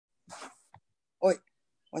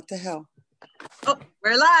What the hell? Oh,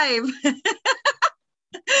 we're live.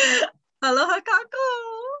 Aloha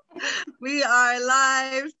kako. We are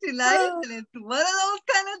live tonight, and it's one of those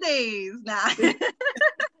kind of days.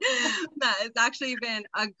 It's actually been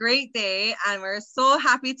a great day, and we're so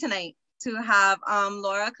happy tonight to have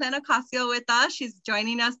Laura Clint Acasio with us. She's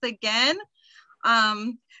joining us again.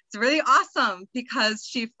 It's really awesome because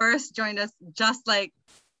she first joined us just like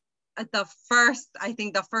at the first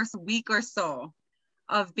week or so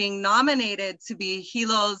of being nominated to be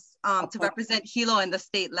Hilo's, to represent Hilo in the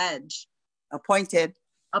state ledge. Appointed,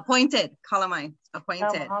 Kalamai,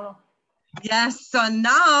 appointed. Yes, so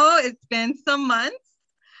now it's been some months,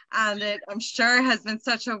 and it, I'm sure, has been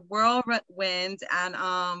such a whirlwind,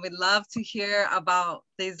 and we'd love to hear about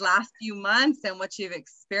these last few months and what you've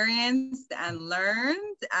experienced and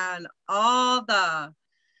learned and all the,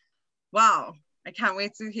 wow. I can't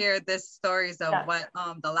wait to hear this stories of what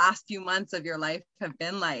the last few months of your life have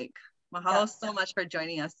been like. Mahalo so much for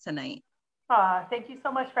joining us tonight. Thank you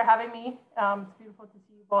so much for having me. It's beautiful to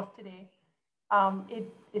see you both today.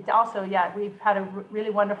 It's also, we've had a really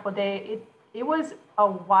wonderful day. It was a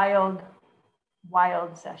wild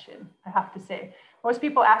session, I have to say. Most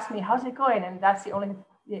people ask me, how's it going? And that's the only,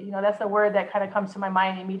 that's the word that kind of comes to my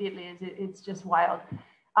mind immediately, is it's just wild.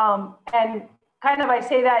 And kind of, I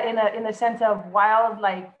say that in the sense of wild,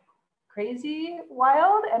 like crazy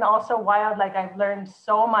wild, and also wild, like I've learned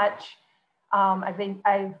so much.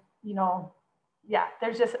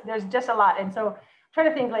 There's just a lot. And so I'm trying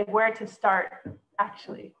to think like where to start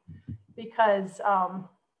actually, because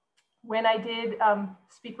when I did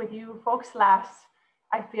speak with you folks last,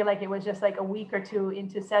 I feel like it was just like a week or two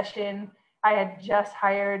into session. I had just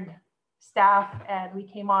hired staff, and we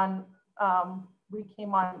came on,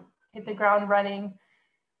 hit the ground running.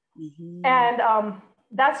 Mm-hmm. And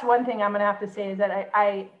that's one thing I'm gonna have to say, is that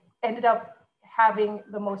I ended up having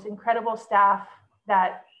the most incredible staff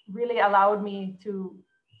that really allowed me to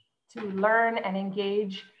learn and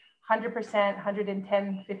engage 100%,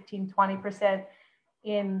 110, 15, 20%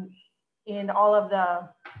 in all of the,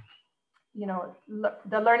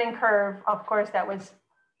 the learning curve, of course, that was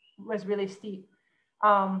really steep.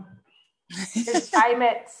 I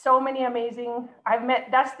met so many amazing,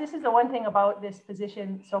 this is the one thing about this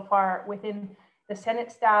position so far within the Senate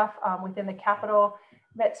staff, within the Capitol,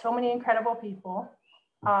 met so many incredible people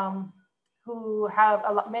who have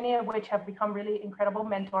many of which have become really incredible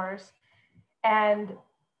mentors, and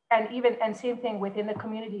same thing within the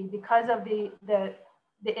community, because of the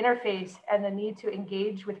interface and the need to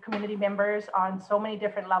engage with community members on so many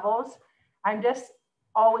different levels. I'm just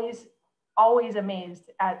always amazed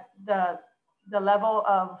at the level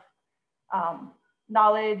of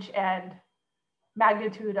knowledge and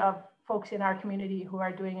magnitude of folks in our community who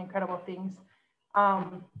are doing incredible things.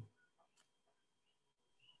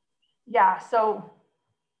 So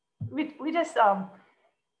we just,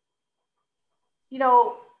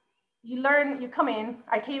 you learn, you come in,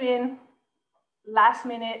 I came in last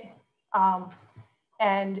minute,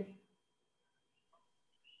 and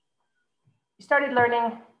started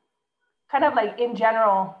learning kind of like in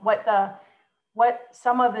general what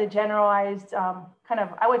some of the generalized kind of,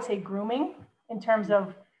 I would say, grooming in terms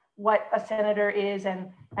of what a senator is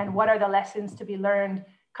and what are the lessons to be learned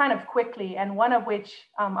kind of quickly. And one of which,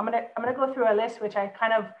 I'm gonna go through a list, which I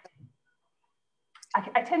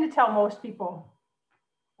tend to tell most people.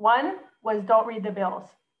 One was, don't read the bills.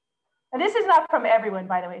 And this is not from everyone,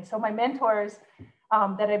 by the way. So my mentors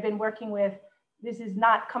that I've been working with, this is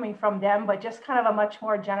not coming from them, but just kind of a much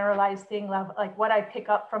more generalized thing, like what I pick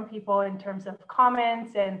up from people in terms of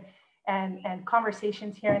comments and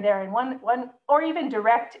conversations here and there, and one or even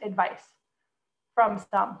direct advice from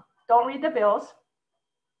some. Don't read the bills.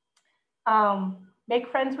 Make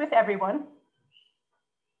friends with everyone.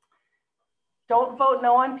 Don't vote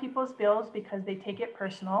no on people's bills because they take it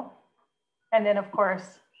personal. And then, of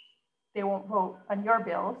course, they won't vote on your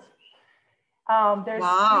bills.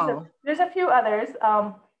 There's a few others.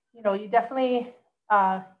 You definitely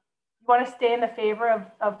want to stay in the favor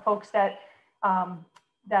of folks that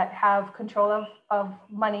have control of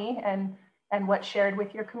money and what's shared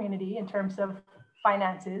with your community in terms of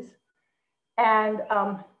finances. And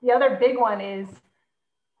the other big one is,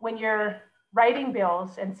 when you're writing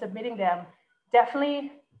bills and submitting them,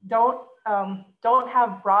 definitely don't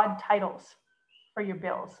have broad titles for your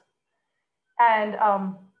bills. And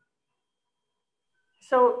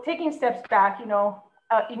so taking steps back,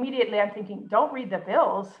 immediately I'm thinking, don't read the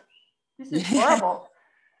bills. This is horrible.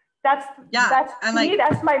 That's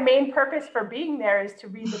my main purpose for being there, is to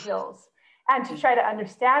read the bills and to try to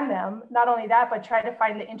understand them. Not only that, but try to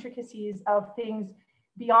find the intricacies of things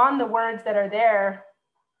beyond the words that are there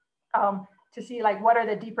to see like what are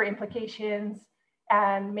the deeper implications,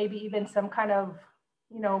 and maybe even some kind of,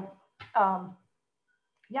 no,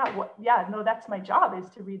 that's my job, is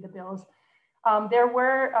to read the bills. There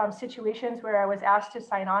were situations where I was asked to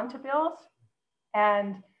sign on to bills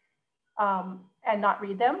and not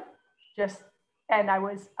read them, and I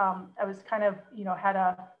was kind of, had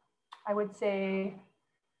I would say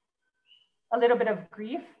a little bit of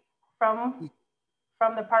grief from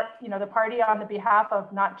the party on the behalf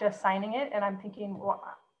of not just signing it. And I'm thinking, well,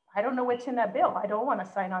 I don't know what's in that bill. I don't want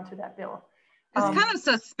to sign on to that bill. It's kind of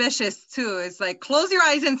suspicious too. It's like, close your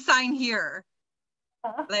eyes and sign here.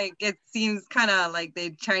 Like, it seems kind of like they're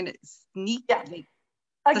trying to sneak. Yeah. Like,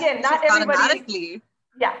 again, not everybody.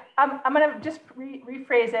 Yeah, I'm gonna just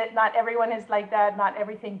rephrase it. Not everyone is like that, not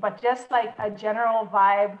everything, but just like a general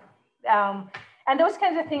vibe. And those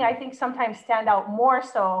kinds of things, I think, sometimes stand out more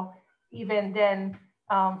so even than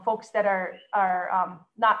folks that are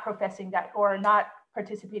not professing that or not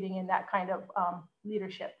participating in that kind of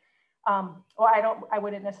leadership. I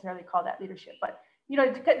wouldn't necessarily call that leadership, but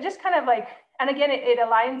just kind of like, and again, it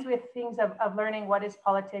aligns with things of learning what is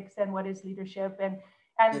politics and what is leadership, and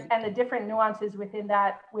the different nuances within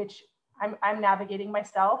that, which I'm navigating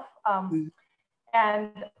myself.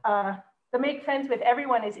 And the Make Friends with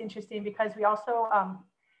Everyone is interesting because we also,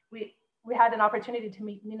 we had an opportunity to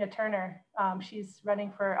meet Nina Turner. She's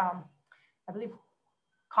running for, I believe,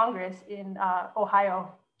 Congress in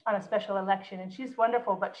Ohio on a special election. And she's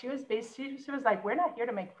wonderful, but she was like, we're not here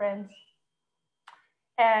to make friends.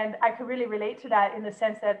 And I could really relate to that in the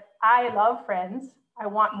sense that I love friends. I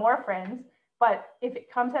want more friends. But if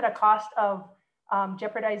it comes at a cost of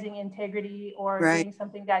jeopardizing integrity or doing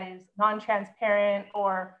something that is non-transparent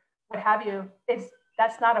or what have you,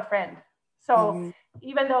 that's not a friend. So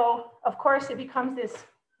even though, of course, it becomes this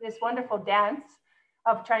wonderful dance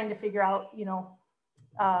of trying to figure out,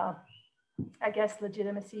 I guess,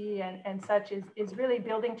 legitimacy and such is really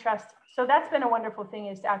building trust. So that's been a wonderful thing,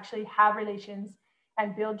 is to actually have relations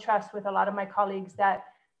and build trust with a lot of my colleagues that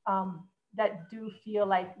do feel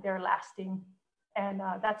like they're lasting. And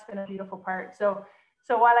that's been a beautiful part. So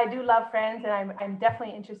while I do love friends, and I'm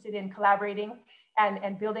definitely interested in collaborating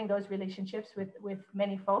and building those relationships with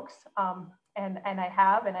many folks, and I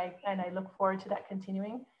have, and I look forward to that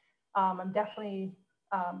continuing. I'm definitely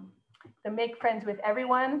the Make Friends with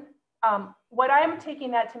Everyone. What I'm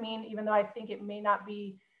taking that to mean, even though I think it may not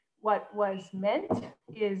be what was meant,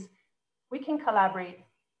 is we can collaborate.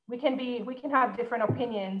 We can have different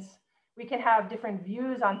opinions. We can have different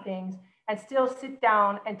views on things and still sit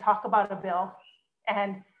down and talk about a bill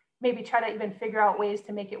and maybe try to even figure out ways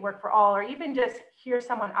to make it work for all, or even just hear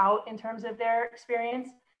someone out in terms of their experience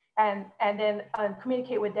and then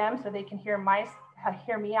communicate with them so they can hear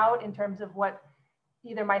me out in terms of what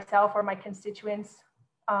either myself or my constituents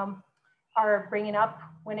are bringing up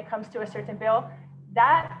when it comes to a certain bill.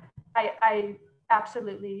 That I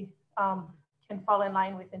absolutely can fall in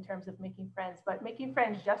line with in terms of making friends, but making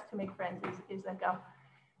friends just to make friends is like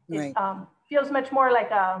it feels much more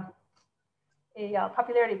like a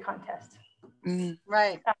popularity contest.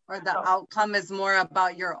 Right. Or the outcome is more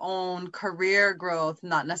about your own career growth,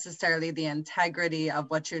 not necessarily the integrity of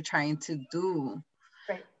what you're trying to do.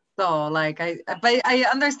 Right. So like, but I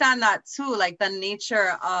understand that too, like the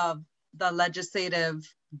nature of the legislative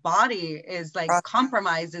body is like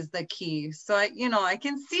compromise is the key. So I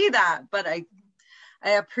can see that, but I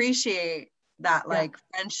appreciate that like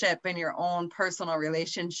friendship and your own personal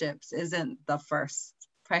relationships isn't the first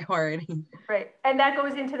priority. Right. And that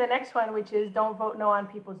goes into the next one, which is don't vote no on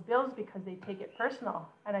people's bills because they take it personal.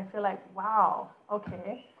 And I feel like, wow,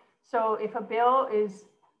 okay. So if a bill is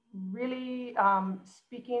really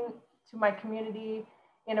speaking to my community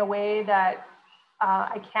in a way that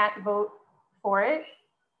I can't vote for it,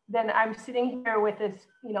 then I'm sitting here with this,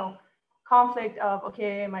 conflict of,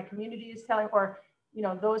 okay, my community is telling, or,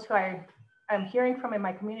 those who I'm hearing from in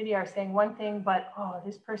my community are saying one thing, but,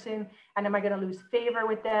 this person, and am I going to lose favor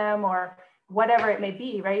with them or whatever it may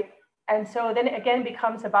be, right? And so then it again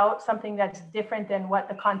becomes about something that's different than what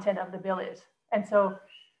the content of the bill is. And so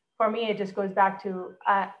for me, it just goes back to,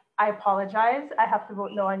 I apologize, I have to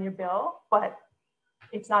vote no on your bill, but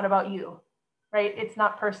it's not about you, right? It's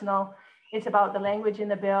not personal. It's about the language in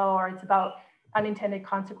the bill, or it's about unintended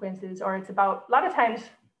consequences, or it's about, a lot of times,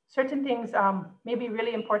 certain things may be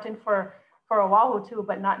really important for Oahu too,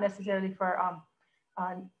 but not necessarily for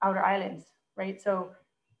outer islands, right? So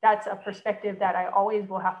that's a perspective that I always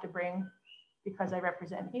will have to bring because I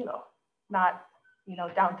represent Hilo, not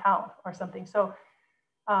downtown or something. So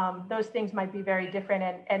those things might be very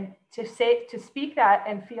different, and to speak that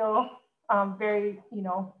and feel very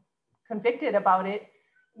convicted about it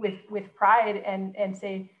with pride and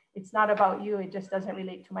say, it's not about you, it just doesn't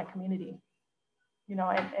relate to my community, you know,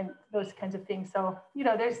 and those kinds of things. So, you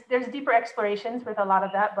know, there's deeper explorations with a lot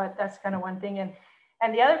of that, but that's kind of one thing.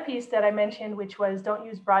 And the other piece that I mentioned, which was don't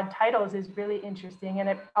use broad titles, is really interesting.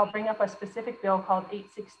 And I'll bring up a specific bill called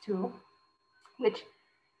 862, which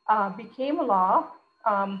became a law,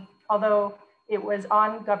 although it was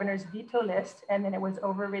on governor's veto list, and then it was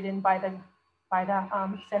overridden by the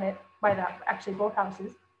Senate, actually both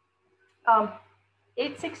houses.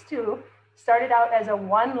 862 started out as a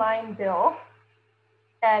one-line bill,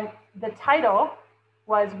 and the title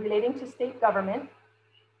was relating to state government,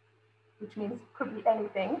 which means could be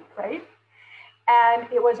anything, right? And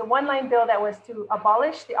it was a one-line bill that was to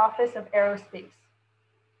abolish the Office of Aerospace.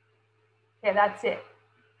 Okay, that's it.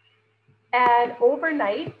 And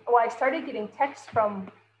overnight, well, I started getting texts from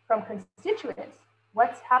constituents.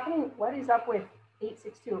 What's happening? What is up with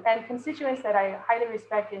 862? And constituents that I highly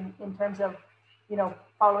respect in terms of, you know,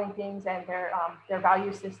 following things and their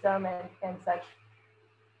value system and such.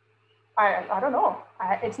 I don't know.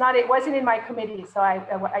 It wasn't in my committee, so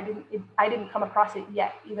I didn't come across it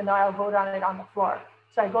yet, even though I'll vote on it on the floor.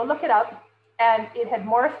 So I go look it up, and it had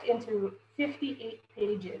morphed into 58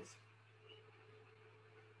 pages.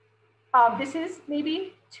 This is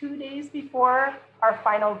maybe 2 days before our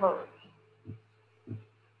final vote.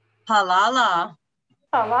 Halala.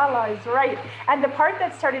 Halala is right. And the part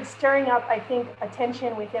that started stirring up, I think,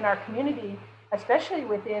 attention within our community, especially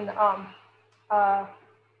within,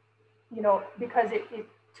 you know, because it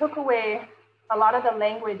took away a lot of the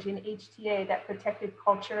language in HTA that protected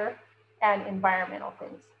culture and environmental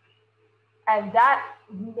things. And that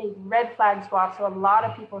made red flags go off. So a lot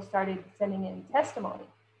of people started sending in testimony.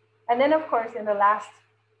 And then, of course, in the last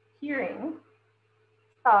hearing,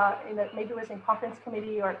 maybe it was in conference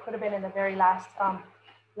committee, or it could have been in the very last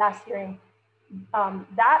hearing,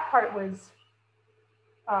 that part was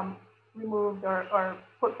removed or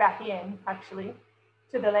put back in, actually,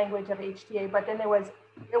 to the language of HTA. But then there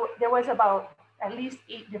was about at least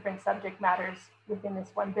 8 different subject matters within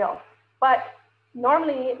this one bill. But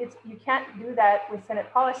normally, you can't do that with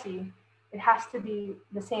Senate policy. It has to be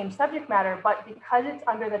the same subject matter, but because it's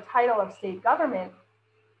under the title of state government,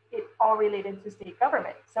 it all related to state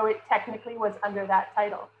government. So it technically was under that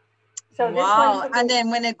title. So wow. And then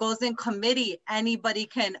when it goes in committee, anybody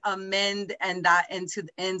can amend and that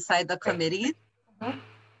inside the committee. Mm-hmm.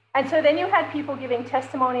 And so then you had people giving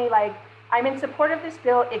testimony like, I'm in support of this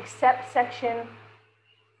bill except section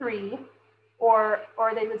 3, or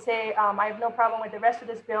they would say, I have no problem with the rest of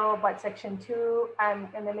this bill, but section 2, and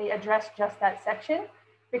then they address just that section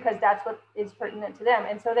because that's what is pertinent to them.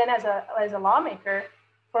 And so then as a lawmaker,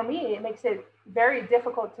 for me, it makes it very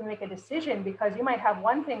difficult to make a decision because you might have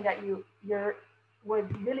one thing that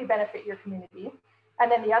would really benefit your community,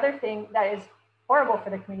 and then the other thing that is horrible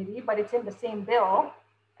for the community, but it's in the same bill.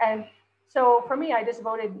 And so for me, I just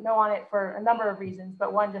voted no on it for a number of reasons,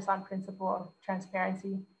 but one just on principle of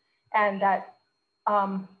transparency, and that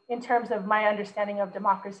in terms of my understanding of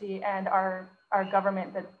democracy and our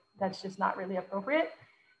government, that's just not really appropriate.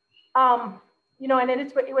 You know, and then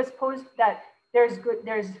it was posed that there's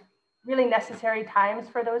really necessary times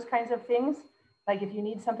for those kinds of things. Like if you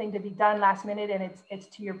need something to be done last minute and it's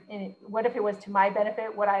to your, what if it was to my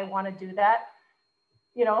benefit? Would I want to do that?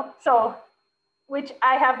 You know, so, which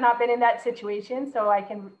I have not been in that situation. So I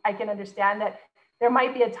can understand that there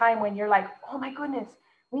might be a time when you're like, oh my goodness,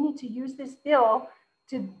 we need to use this bill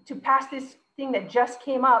to pass this thing that just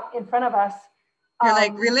came up in front of us. You're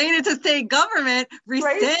like, related to state government,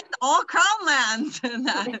 rescind right? all crown lands.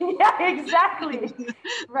 Yeah, exactly,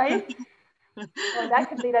 right? Well, that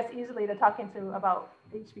could lead us easily to talking about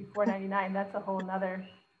HB 499. That's a whole nother.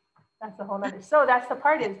 So that's the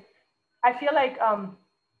part is, I feel like,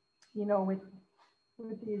 you know, with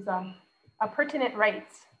these pertinent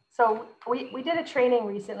rights. So we did a training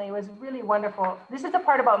recently. It was really wonderful. This is the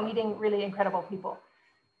part about meeting really incredible people.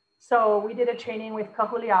 So we did a training with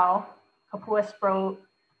Kahuliao, Kapua Sproat,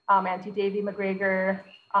 Auntie Davy McGregor.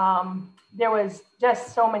 There was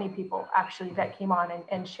just so many people actually that came on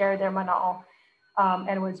and shared their mana'o. And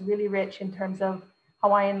it was really rich in terms of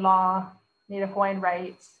Hawaiian law, Native Hawaiian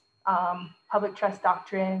rights, public trust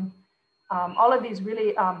doctrine, all of these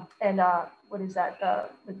really, what is that?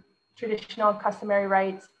 The traditional customary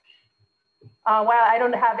rights. While I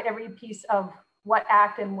don't have every piece of what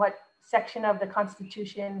act and what section of the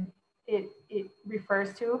Constitution it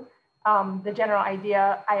refers to, the general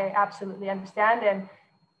idea, I absolutely understand.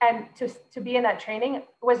 And to be in that training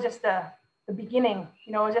was just the beginning,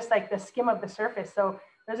 you know, it was just like the skim of the surface. So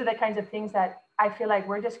those are the kinds of things that I feel like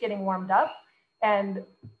we're just getting warmed up. and,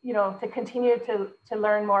 you know, to continue to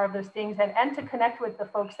learn more of those things, and to connect with the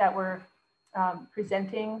folks that were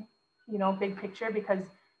presenting, you know, big picture, because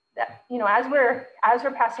that, you know, as we're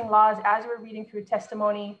passing laws, as we're reading through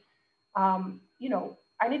testimony, you know,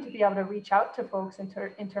 I need to be able to reach out to folks in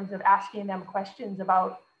terms of asking them questions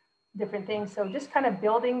about different things. So just kind of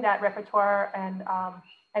building that repertoire,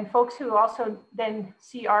 and folks who also then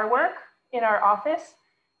see our work in our office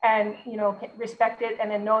and, you know, respect it, and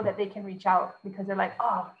then know that they can reach out because they're like,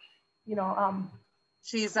 oh, you know,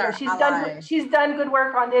 she's you know, our ally. she's done good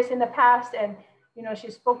work on this in the past, and, you know, she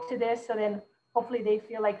spoke to this. So then hopefully they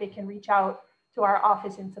feel like they can reach out to our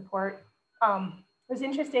office in support. It was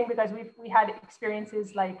interesting because we had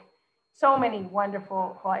experiences like so many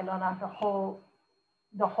wonderful Ho'ailona,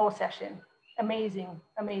 the whole session,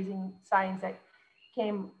 amazing signs that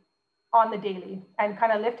came on the daily and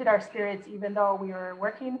kind of lifted our spirits, even though we were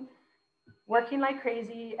working like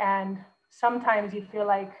crazy. And sometimes you feel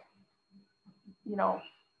like, you know,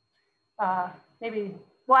 maybe,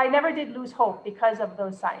 well, I never did lose hope because of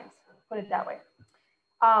those signs, put it that way.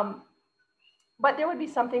 But there would be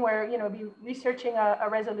something where, you know, be researching a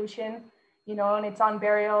resolution, you know, and it's on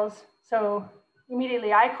burials. So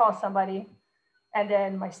immediately I call somebody, and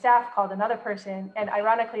then my staff called another person, and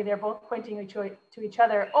ironically, they're both pointing to each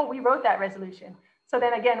other. Oh, we wrote that resolution. So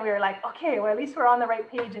then again, we were like, okay, well, at least we're on the right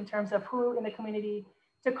page in terms of who in the community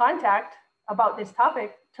to contact about this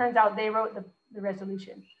topic. Turns out they wrote the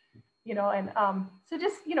resolution, you know, and so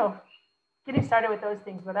just, you know, getting started with those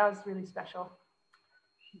things, but that was really special.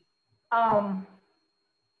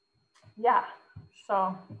 Yeah,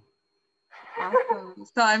 so. Awesome.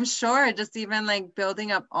 So I'm sure just even like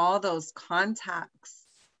building up all those contacts.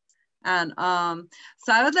 And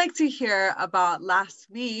so I would like to hear about last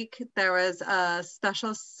week. There was a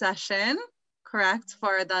special session, correct,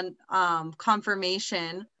 for the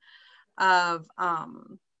confirmation of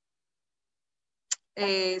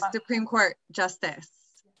a Supreme Court justice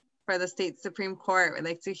for the state Supreme Court. We'd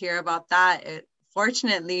like to hear about that. It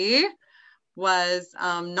fortunately was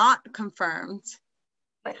not confirmed.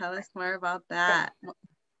 Tell us more about that.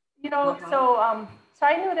 You know, so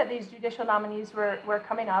I knew that these judicial nominees were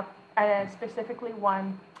coming up, and specifically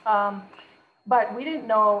one, but we didn't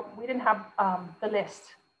have the list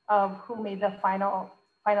of who made the final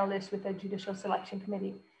list with the Judicial Selection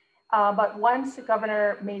Committee. But once the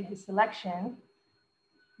governor made his selection,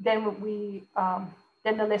 then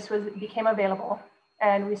then the list became available,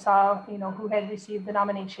 and we saw, you know, who had received the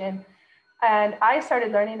nomination. And I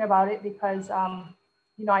started learning about it because,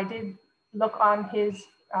 you know, I did look on his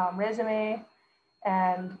resume,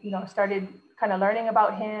 and, you know, started kind of learning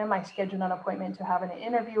about him. I scheduled an appointment to have an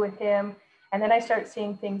interview with him. And then I started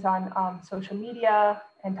seeing things on social media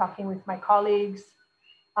and talking with my colleagues,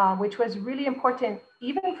 which was really important,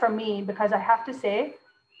 even for me, because I have to say,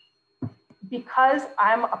 because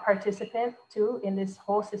I'm a participant too in this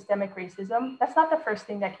whole systemic racism, that's not the first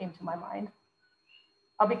thing that came to my mind.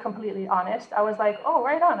 I'll be completely honest. I was like, oh,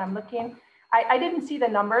 right on. I'm looking. I didn't see the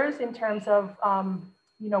numbers in terms of,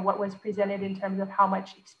 you know, what was presented in terms of how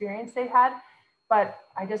much experience they had, but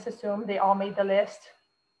I just assumed they all made the list,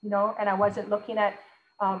 you know, and I wasn't looking at,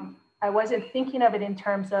 I wasn't thinking of it in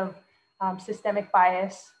terms of systemic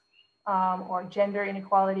bias or gender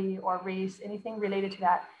inequality or race, anything related to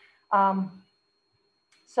that.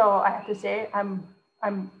 So I have to say, I'm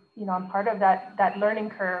you know, I'm part of that learning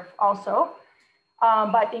curve also.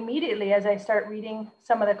 But immediately, as I start reading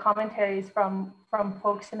some of the commentaries from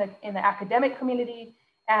folks in the academic community,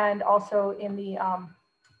 and also in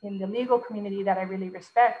the legal community that I really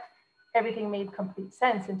respect, everything made complete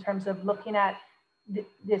sense in terms of looking at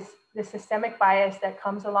this systemic bias that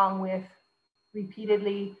comes along with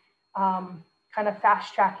repeatedly kind of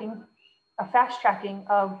fast tracking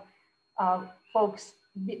of folks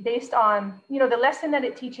based on, you know, the lesson that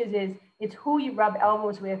it teaches is it's who you rub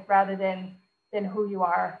elbows with rather than who you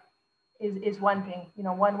are is one thing, you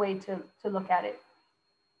know, one way to look at it.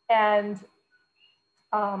 And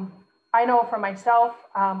I know for myself,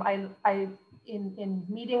 in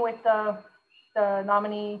meeting with the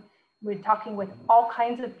nominee, we're talking with all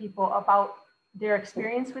kinds of people about their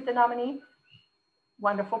experience with the nominee.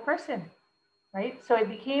 Wonderful person, right? So it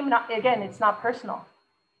became, not, again, it's not personal.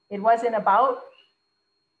 It wasn't about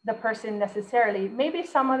the person necessarily. Maybe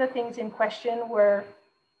some of the things in question were,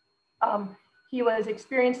 he was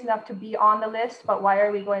experienced enough to be on the list, but why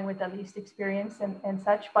are we going with the least experience and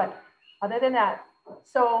such? But other than that,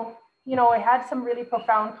 so, you know, I had some really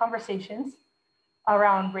profound conversations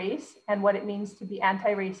around race and what it means to be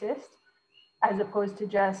anti-racist, as opposed to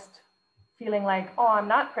just feeling like, oh, I'm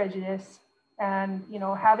not prejudiced, and, you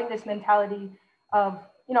know, having this mentality of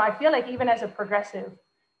you know, I feel like even as a progressive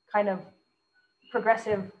kind of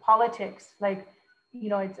progressive politics, like, you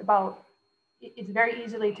know, it's very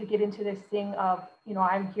easily to get into this thing of, you know,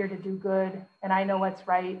 I'm here to do good and I know what's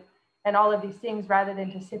right and all of these things, rather than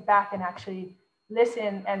to sit back and actually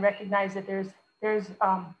listen and recognize that there's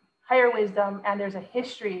higher wisdom and there's a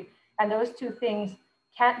history, and those two things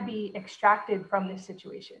can't be extracted from this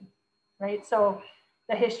situation, right? So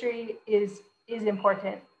the history is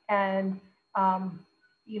important, and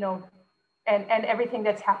you know, and everything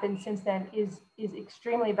that's happened since then is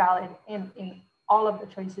extremely valid in all of the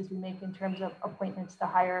choices we make in terms of appointments to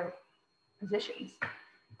higher positions.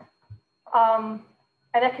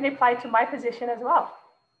 And that can apply to my position as well.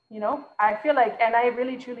 You know, I feel like, and I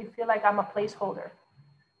really truly feel like I'm a placeholder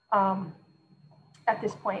at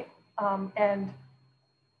this point. And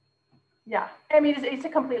yeah, I mean, it's a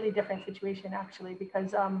completely different situation actually,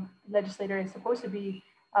 because legislator is supposed to be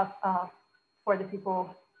for the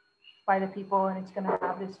people, by the people, and it's going to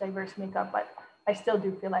have this diverse makeup, but I still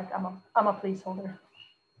do feel like I'm a placeholder.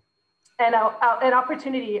 And an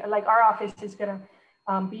opportunity, like our office is going to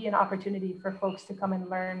be an opportunity for folks to come and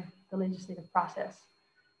learn the legislative process,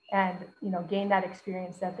 and, you know, gain that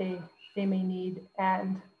experience that they may need,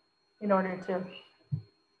 and in order to,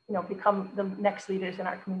 you know, become the next leaders in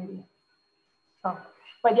our community. So,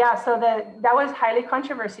 but yeah, so that was highly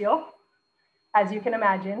controversial, as you can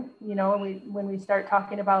imagine. You know, when we start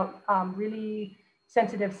talking about really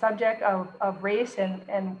sensitive subject of race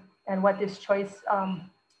and what this choice,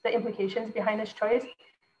 the implications behind this choice,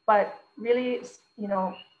 but really, you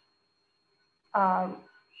know,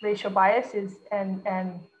 racial bias is and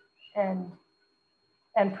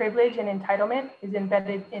privilege and entitlement is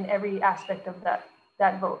embedded in every aspect of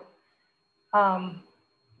that vote.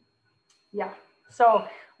 Yeah. So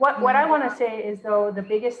what I want to say is, though, the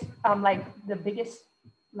biggest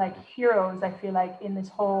heroes, I feel like, in this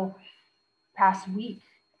whole past week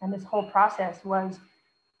and this whole process was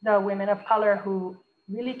the women of color who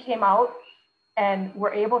really came out and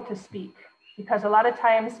were able to speak. Because a lot of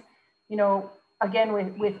times, you know, again,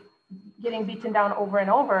 with getting beaten down over and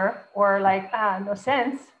over, or like, no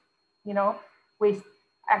sense, you know, waste.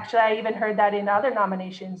 Actually, I even heard that in other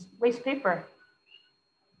nominations, waste paper.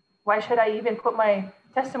 Why should I even put my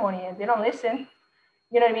testimony in? They don't listen.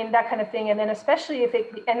 You know what I mean? That kind of thing. And then especially if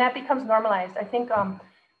and that becomes normalized. I think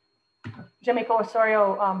Jamaica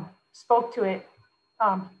Osorio spoke to it,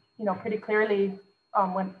 you know, pretty clearly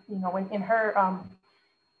when in her,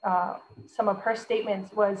 some of her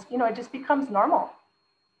statements was, you know, it just becomes normal,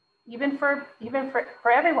 even for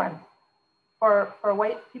everyone, for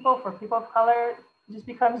white people, for people of color, it just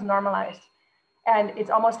becomes normalized. And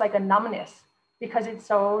it's almost like a numbness because it's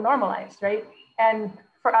so normalized, right? And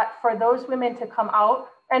for those women to come out,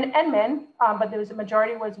 and men, but there was a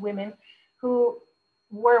majority was women who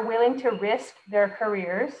were willing to risk their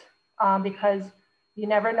careers because you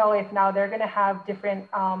never know if now they're gonna have different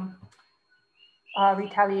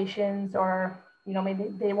retaliations, or, you know, maybe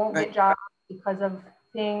they won't get jobs because of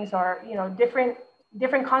things, or, you know,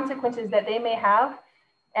 different consequences that they may have.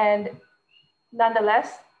 And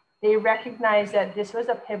nonetheless, they recognize that this was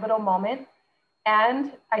a pivotal moment.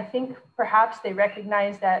 And I think perhaps they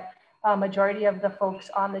recognize that a majority of the folks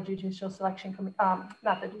on the judicial selection committee, on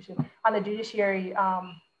the judiciary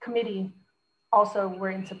committee also were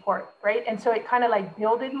in support, right? And so it kind of like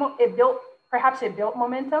built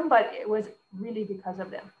momentum, but it was really because of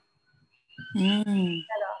them. And,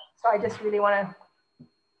 so I just really want to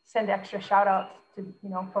send extra shout outs to, you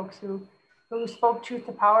know, folks who spoke truth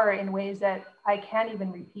to power in ways that I can't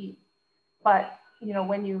even repeat. But, you know,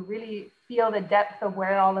 when you really feel the depth of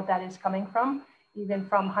where all of that is coming from, even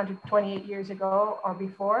from 128 years ago or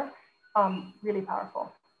before, really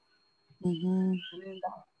powerful. Mm-hmm.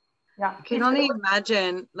 Yeah. I can only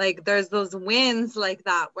imagine, like, there's those wins like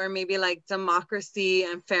that where maybe like democracy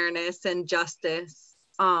and fairness and justice,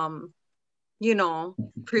 you know,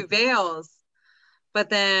 prevails. But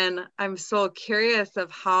then I'm so curious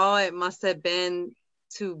of how it must have been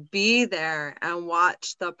to be there and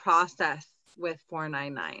watch the process with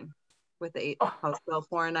 499, with the House Bill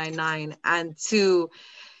 499, and to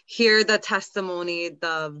hear the testimony,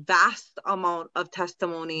 the vast amount of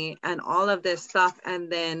testimony and all of this stuff,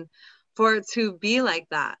 and then for it to be like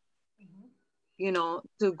that, you know,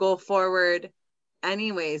 to go forward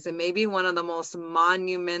anyways. And maybe one of the most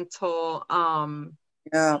monumental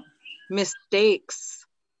mistakes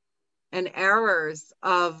and errors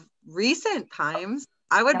of recent times.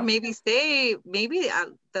 I would maybe say maybe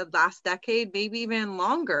the last decade, maybe even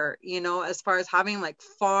longer, you know, as far as having like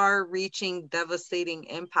far-reaching, devastating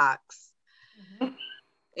impacts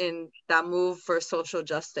in that move for social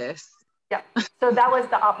justice. Yeah. So that was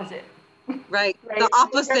the opposite. Right. Right. The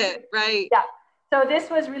opposite. Right. Yeah. So this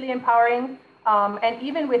was really empowering. And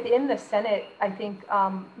even within the Senate, I think,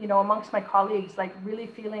 you know, amongst my colleagues, like really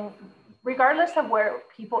feeling, regardless of where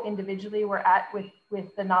people individually were at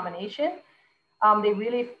with the nomination, they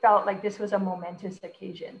really felt like this was a momentous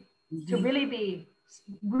occasion to really be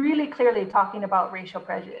really clearly talking about racial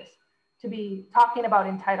prejudice, to be talking about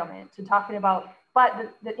entitlement, to talking about,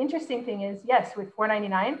 but the interesting thing is, yes, with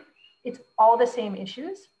 499, it's all the same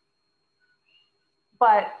issues,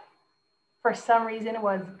 but for some reason it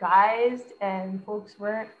was guised and folks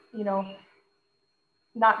weren't, you know,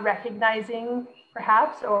 not recognizing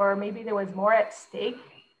perhaps, or maybe there was more at stake,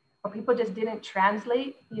 or people just didn't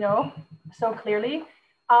translate, you know, so clearly.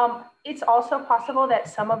 It's also possible that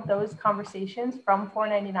some of those conversations from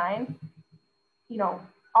 499, you know,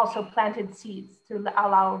 also planted seeds to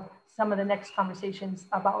allow some of the next conversations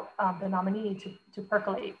about the nominee to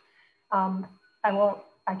percolate.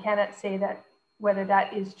 I cannot say that whether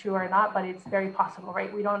that is true or not, but it's very possible,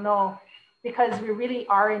 right? We don't know, because we really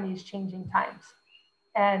are in these changing times.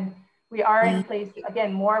 And we are in a place,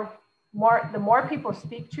 again, the more people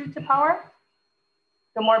speak truth to power,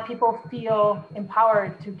 the more people feel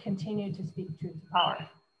empowered to continue to speak truth to power,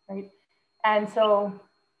 right? And so,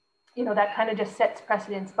 you know, that kind of just sets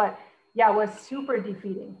precedence, but yeah, it was super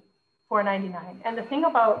defeating, 499. And the thing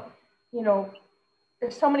about, you know,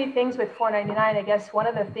 there's so many things with 499. I guess one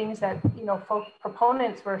of the things that, you know,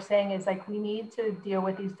 proponents were saying is like, we need to deal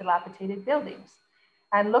with these dilapidated buildings.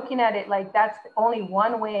 And looking at it like that's only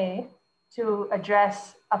one way to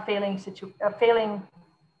address a failing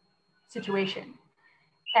situation.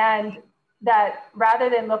 And that rather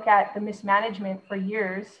than look at the mismanagement for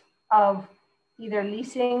years of either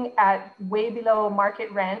leasing at way below market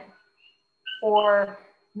rent or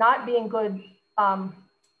not being good,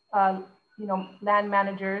 you know, land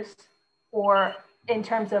managers, or in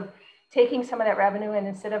terms of taking some of that revenue and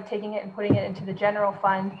instead of taking it and putting it into the general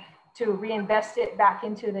fund to reinvest it back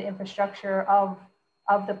into the infrastructure of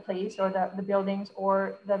the place or the buildings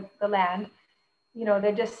or the land, you know,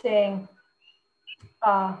 they're just saying,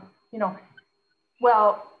 you know,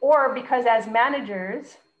 well, or because as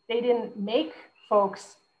managers, they didn't make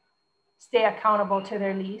folks stay accountable to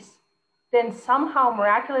their lease, then somehow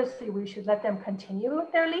miraculously we should let them continue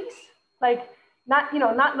with their lease. Like not, you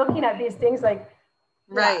know, not looking at these things like,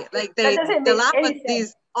 right. Yeah, like they dilapidate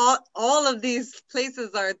these all of these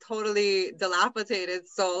places are totally dilapidated.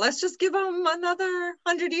 So let's just give them another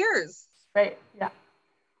 100 years. Right. Yeah.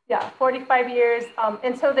 Yeah, 45 years.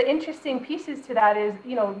 And so the interesting pieces to that is,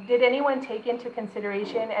 you know, did anyone take into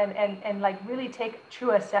consideration and like really take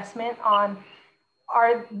true assessment on,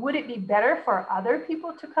 would it be better for other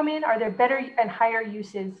people to come in? Are there better and higher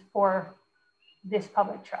uses for this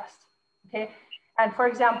public trust? Okay. And for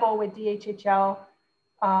example, with DHHL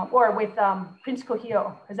or with Prince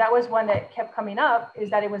Kuhio, because that was one that kept coming up, is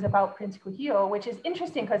that it was about Prince Kuhio, which is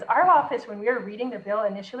interesting because our office, when we were reading the bill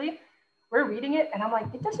initially, we're reading it and I'm like,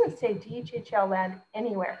 it doesn't say DHHL land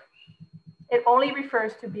anywhere. It only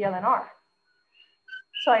refers to BLNR.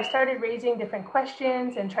 So I started raising different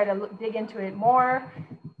questions and try to dig into it more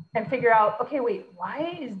and figure out, okay, wait,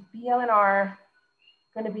 why is BLNR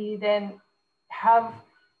going to be then have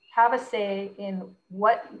a say in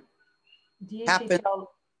what DHHL,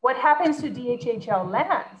 what happens to DHHL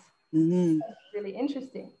lands? That's really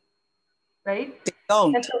interesting, right? They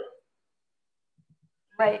don't. And so,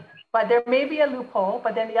 right. But there may be a loophole,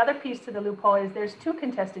 but then the other piece to the loophole is there's two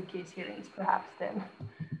contested case hearings, perhaps then,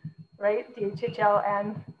 right? DHHL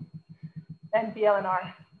and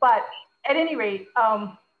BLNR. But at any rate,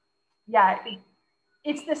 yeah,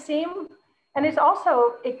 it's the same. And it's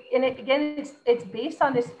also, again, it's based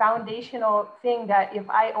on this foundational thing that if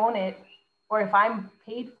I own it or if I'm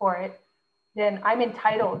paid for it, then I'm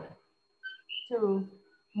entitled to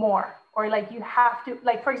more. Or like you have to,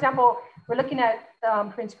 like, for example, we're looking at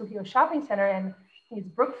Prince Kuhio Shopping Center and it's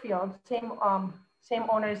Brookfield, same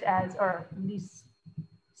owners as, or at least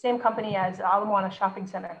same company as Ala Moana Shopping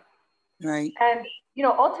Center. Right. And, you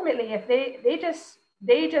know, ultimately, if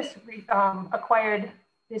they just acquired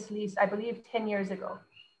this lease, I believe 10 years ago.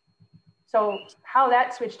 So how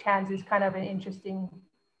that switched hands is kind of an interesting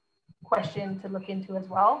question to look into as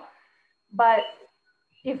well. But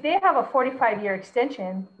if they have a 45-year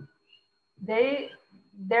extension, their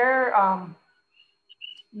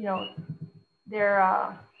you know,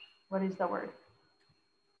 their what is the word?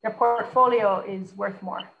 Their portfolio is worth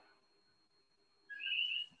more,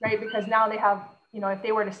 right? Because now they have, you know, if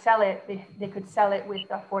they were to sell it, they could sell it with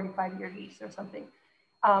a 45-year lease or something.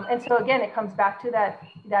 And so again, it comes back to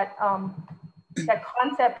that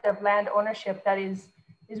concept of land ownership that is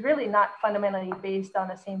is really not fundamentally based on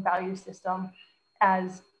the same value system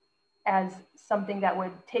as something that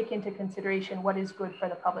would take into consideration what is good for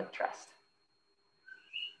the public trust.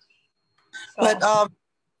 So. But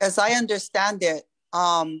as I understand it,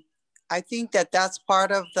 I think that's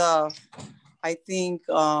part of the, I think,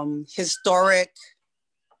 historic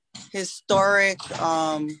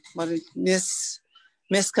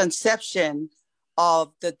misconception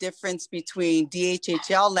of the difference between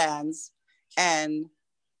DHHL lands and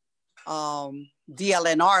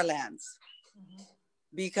DLNR lands. Mm-hmm.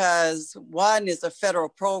 Because one is a federal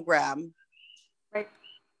program, right,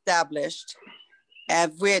 established,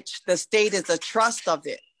 at which the state is a trust of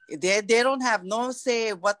it. They don't have no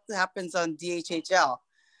say what happens on DHHL.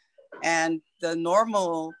 And the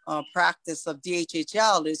normal practice of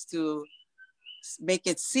DHHL is to make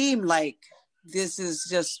it seem like this is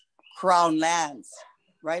just Crown lands,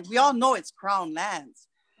 right? We all know it's Crown lands.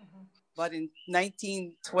 Mm-hmm. But in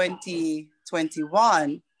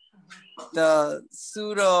 1921, the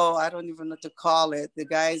pseudo, I don't even know what to call it, the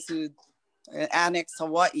guys who annexed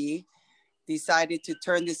Hawaii decided to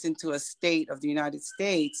turn this into a state of the United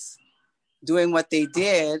States, doing what they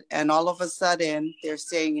did. And all of a sudden, they're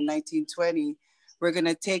saying in 1920, we're going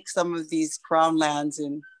to take some of these Crown lands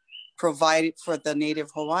and provide it for the Native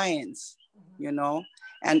Hawaiians, you know,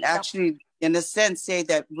 and actually, in a sense, say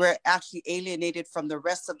that we're actually alienated from the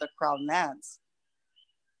rest of the Crown lands.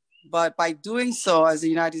 But by doing so, as the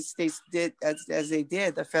United States did, as they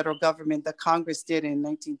did, the federal government, the Congress did in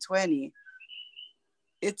 1920,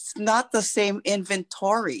 it's not the same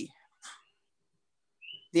inventory.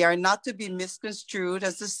 They are not to be misconstrued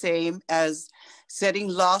as the same as setting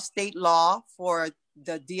law, state law for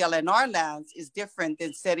the DLNR lands is different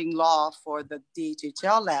than setting law for the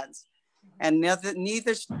DHHL lands. And neither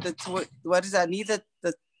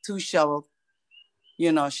the two shall,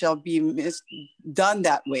 you know, shall be done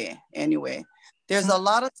that way anyway. There's a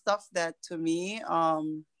lot of stuff that to me,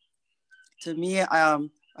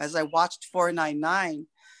 as I watched 499,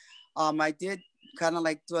 I did kind of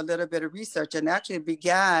like do a little bit of research, and actually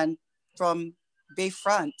began from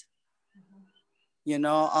Bayfront. You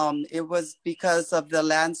know, it was because of the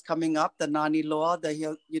lands coming up, the Nani Loa, the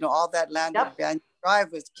hill, you know, all that land at Banyan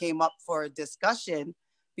Drive came up for a discussion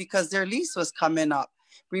because their lease was coming up.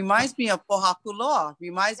 Reminds me of Pohakuloa,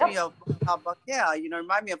 reminds me of Bakea, you know,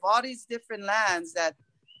 remind me of all these different lands that,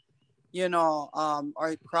 you know,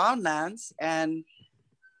 are Crown lands. And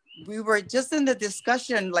we were just in the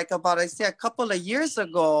discussion, like about, I say, a couple of years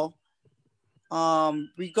ago,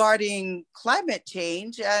 regarding climate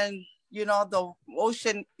change and, you know, the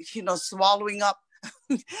ocean, you know, swallowing up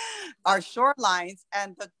our shorelines.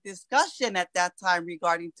 And the discussion at that time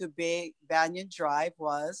regarding to Banyan Drive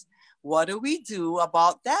was, what do we do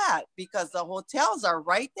about that? Because the hotels are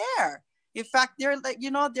right there. In fact, they're like,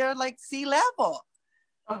 you know, they're like sea level,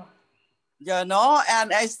 you know,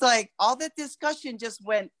 and it's like all that discussion just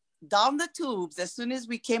went down the tubes as soon as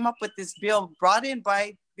we came up with this bill brought in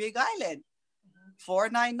by Big Island.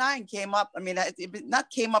 499 came up. I mean, it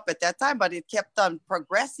not came up at that time, but it kept on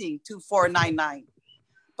progressing to 499.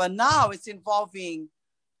 But now it's involving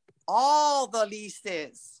all the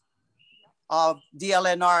leases of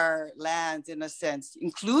DLNR lands in a sense,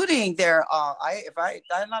 including their, if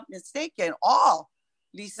I'm not mistaken, all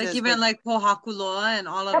leases. Like even like Pohakuloa and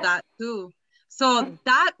all of that too. So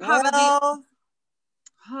that probably,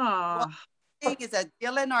 well, the thing is that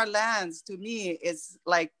DLNR lands to me is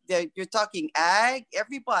like, you're talking ag,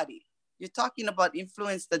 everybody. You're talking about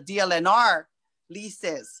influence the DLNR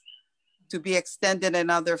leases to be extended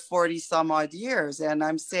another 40 some odd years. And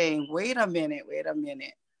I'm saying, wait a minute.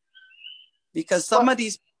 Because some of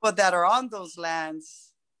these people that are on those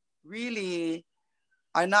lands really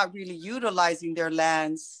are not really utilizing their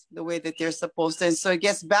lands the way that they're supposed to. And so it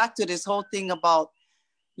gets back to this whole thing about,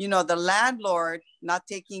 you know, the landlord not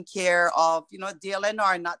taking care of, you know,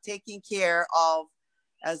 DLNR not taking care of,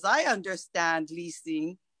 as I understand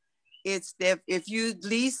leasing, it's if you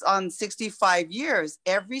lease on 65 years,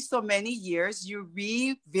 every so many years, you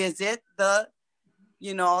revisit the,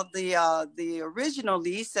 you know, the original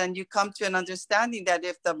lease, and you come to an understanding that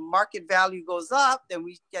if the market value goes up, then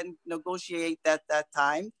we can negotiate that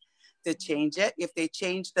time to change it. If they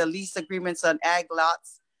change the lease agreements on ag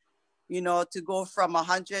lots, you know, to go from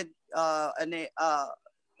 100 a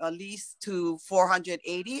lease to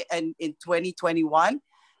 480 and in 2021,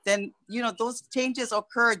 then, you know, those changes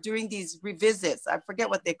occur during these revisits. I forget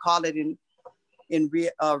what they call it in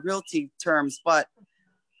realty terms, but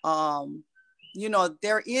you know,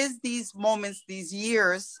 there is these moments, these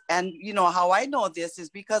years, and you know how I know this is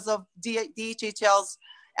because of DHHL's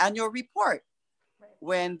annual report. Right.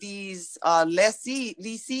 when these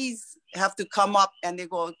lessees have to come up and they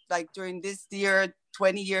go like during this year,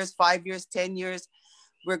 20 years, 5 years, 10 years,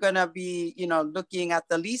 we're gonna be, you know, looking at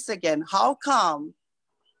the lease again. How come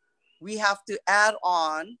we have to add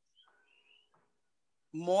on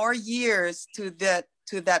more years to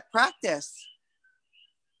that practice?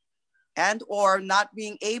 And or not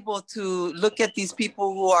being able to look at these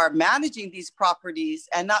people who are managing these properties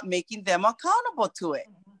and not making them accountable to it.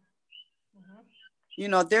 You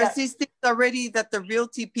know, there's these things already that the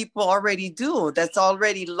realty people already do. That's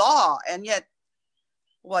already law. And yet,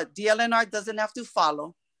 what, DLNR doesn't have to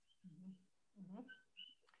follow.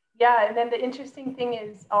 Yeah, and then the interesting thing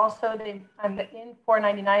is also in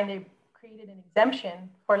 499, they created an exemption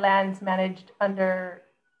for lands managed under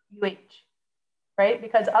UH. Right?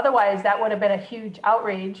 Because otherwise that would have been a huge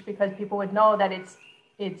outrage because people would know that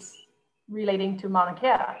it's relating to Mauna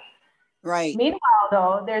Kea. Right. Meanwhile,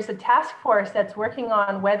 though, there's a task force that's working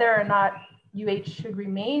on whether or not UH should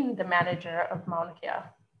remain the manager of Mauna Kea,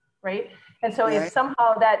 right? And so if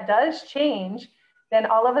somehow that does change, then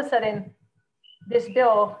all of a sudden this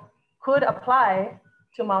bill could apply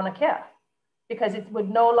to Mauna Kea because it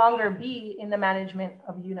would no longer be in the management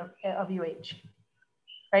of UH,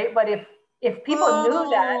 right? But if people knew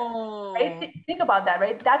that, right? Think about that,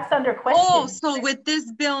 right? That's under question. Oh, so with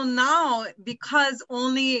this bill now, because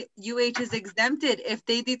only UH is exempted, if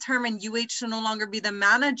they determine UH should no longer be the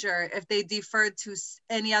manager, if they defer to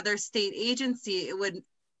any other state agency, it would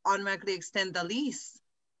automatically extend the lease.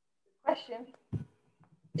 Question.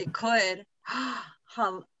 It could.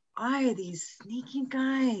 How are these sneaky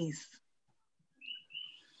guys?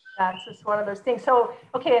 That's just one of those things. So,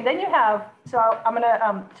 okay, and then you have, so I'm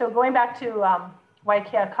gonna, so going back to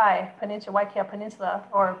Waikea Peninsula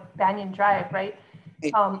or Banyan Drive, right?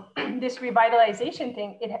 This revitalization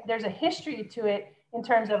thing, there's a history to it in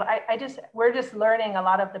terms of, we're just learning a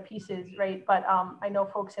lot of the pieces, right? But I know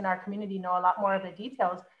folks in our community know a lot more of the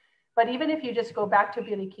details. But even if you just go back to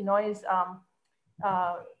Billy Kinoy's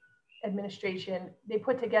administration, they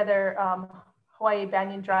put together Hawaii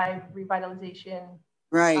Banyan Drive revitalization.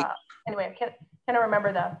 Right. Anyway, I can't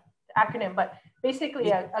remember the acronym, but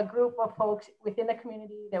basically a group of folks within the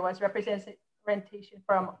community, there was representation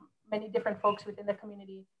from many different folks within the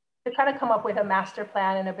community to kind of come up with a master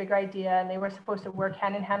plan and a bigger idea. And they were supposed to work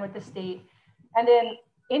hand in hand with the state. And then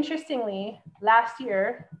interestingly, last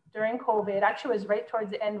year during COVID, actually it was right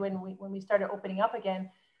towards the end when we started opening up again,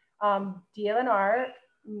 DLNR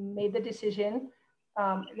made the decision.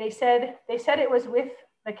 They said it was with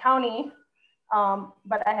the county,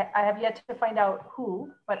 but I have yet to find out who,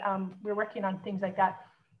 but we're working on things like that,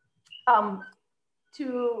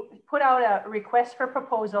 to put out a request for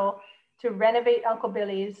proposal to renovate Uncle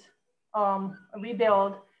Billy's,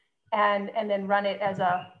 rebuild, and then run it as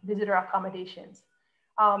a visitor accommodations.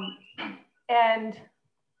 And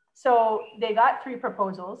so they got 3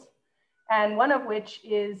 proposals, and one of which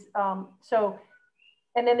is,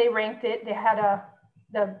 and then they ranked it. They had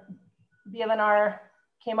the BLNR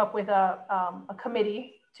came up with a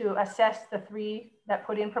committee to assess the 3 that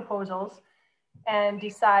put in proposals and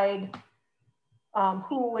decide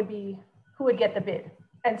who would get the bid.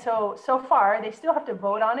 And so far they still have to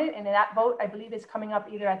vote on it. And that vote, I believe, is coming up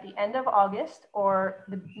either at the end of August or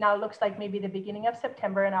now it looks like maybe the beginning of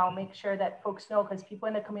September. And I'll make sure that folks know, because people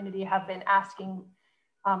in the community have been asking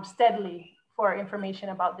steadily for information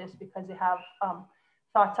about this because they have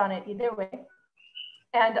thoughts on it either way.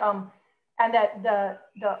 And that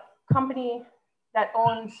the company that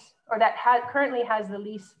owns or that currently has the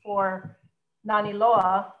lease for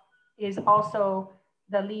Naniloa is also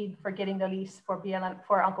the lead for getting the lease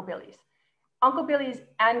for Uncle Billy's. Uncle Billy's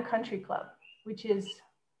and Country Club, which is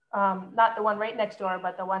not the one right next door,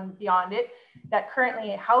 but the one beyond it, that currently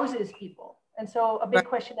houses people. And so a big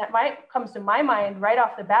question that comes to my mind right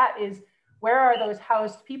off the bat is, where are those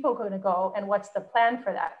housed people going to go and what's the plan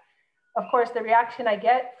for that? Of course, the reaction I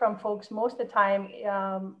get from folks most of the time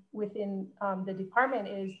within the department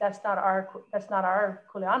is that's not our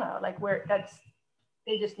kuleana. Like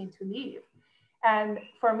they just need to leave. And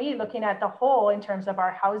for me, looking at the whole in terms of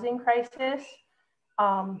our housing crisis,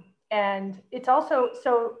 and it's also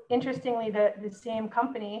so interestingly the same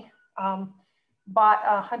company bought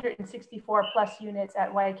 164 plus units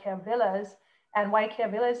at Waikea Villas, and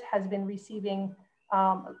Waikea Villas has been receiving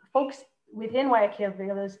folks within Waikea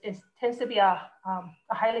Villas tends to be a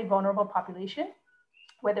highly vulnerable population,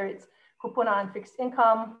 whether it's kupuna on fixed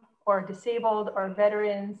income or disabled or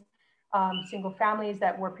veterans, single families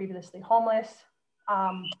that were previously homeless,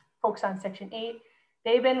 folks on Section 8.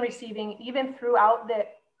 They've been receiving, even throughout the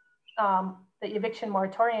eviction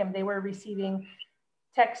moratorium, they were receiving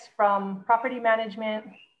texts from property management,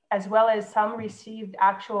 as well as some received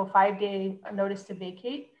actual 5-day notice to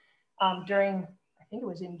vacate during, I think it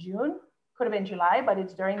was in June, could have been July, but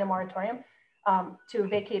it's during the moratorium, to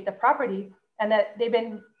vacate the property. And that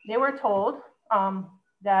they were told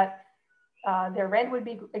that their rent would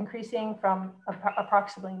be increasing from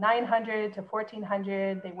approximately $900 to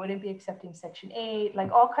 $1,400. They wouldn't be accepting Section 8,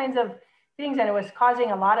 like all kinds of things. And it was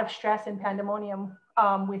causing a lot of stress and pandemonium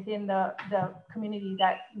within the community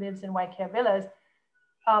that lives in Waikea Villas.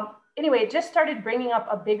 Anyway, it just started bringing up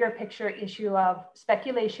a bigger picture issue of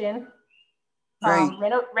speculation, right.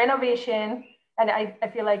 Renovation. And I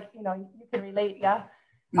feel like, you know, you can relate, yeah?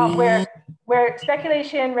 Mm-hmm. Where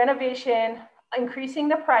speculation, renovation, increasing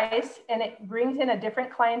the price, and it brings in a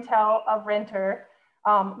different clientele of renter,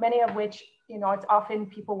 many of which, you know, it's often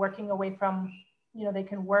people working away from, you know, they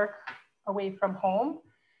can work away from home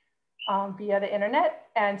via the internet.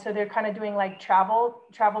 And so they're kind of doing like travel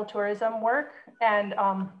tourism work. And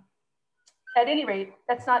at any rate,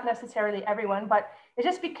 that's not necessarily everyone, but it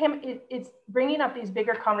just became, it's bringing up these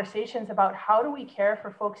bigger conversations about how do we care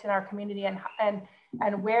for folks in our community, and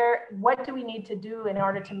what do we need to do in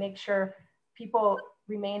order to make sure people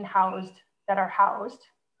remain housed that are housed,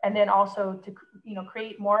 and then also to, you know,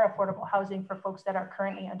 create more affordable housing for folks that are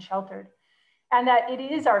currently unsheltered, and that it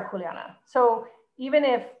is our kuleana. So even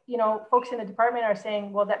if, you know, folks in the department are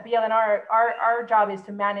saying, well, that BLNR, our job is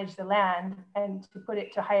to manage the land and to put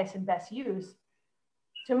it to highest and best use.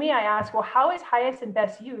 To me, I ask, well, how is highest and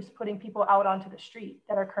best use putting people out onto the street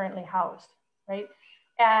that are currently housed, right?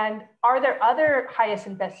 And are there other highest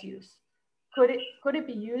and best use? Could it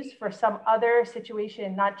be used for some other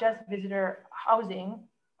situation, not just visitor housing,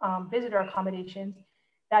 visitor accommodations,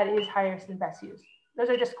 that is highest and best use? Those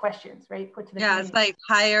are just questions, right? Put to the community. It's like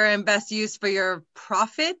higher and best use for your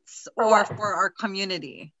profits or for our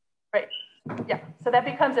community. Right. Yeah. So that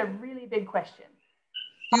becomes a really big question.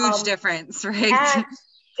 Huge difference, right?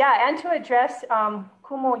 And to address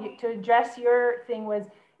Kumo, to address your thing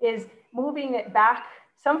is moving it back.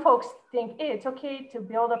 Some folks think, hey, it's okay to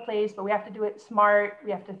build a place, but we have to do it smart.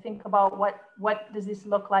 We have to think about what does this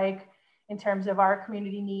look like in terms of our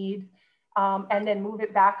community need, and then move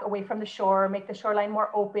it back away from the shore, make the shoreline more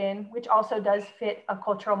open, which also does fit a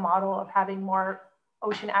cultural model of having more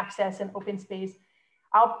ocean access and open space.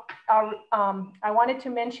 I wanted to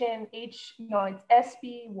mention it's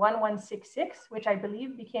SB 1166, which I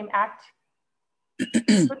believe became Act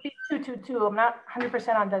 222. I'm not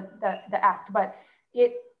 100% on the act, but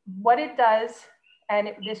what it does,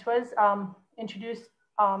 and this was introduced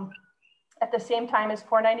at the same time as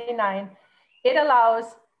 499, it allows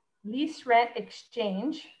lease rent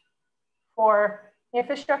exchange for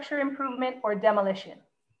infrastructure improvement or demolition.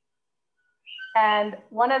 And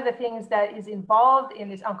one of the things that is involved in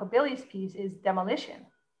this Uncle Billy's piece is demolition.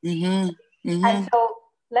 Mm-hmm. Mm-hmm. And so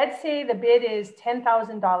let's say the bid is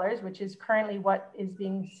 $10,000, which is currently what is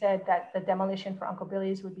being said that the demolition for Uncle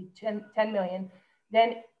Billy's would be 10 million.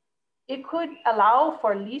 Then it could allow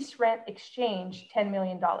for lease rent exchange $10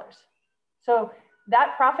 million. So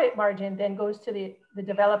that profit margin then goes to the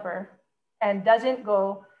developer and doesn't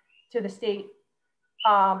go to the state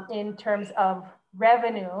in terms of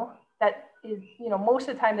revenue. That is, most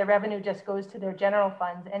of the time the revenue just goes to their general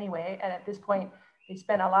funds anyway. And at this point, they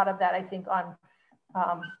spend a lot of that, I think, on,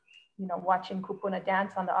 watching kupuna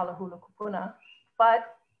dance on the Alahulu kupuna.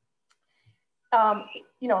 But,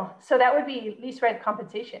 so that would be lease rent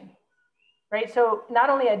compensation, right? So not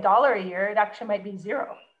only $1 a year, it actually might be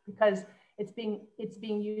zero because it's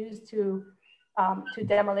being used to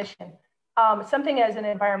demolition. Something as an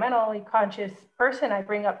environmentally conscious person I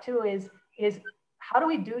bring up too is how do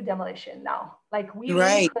we do demolition now? Like we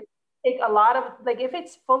really could take a lot of, like if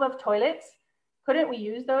it's full of toilets, couldn't we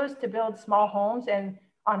use those to build small homes and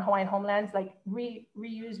on Hawaiian homelands, like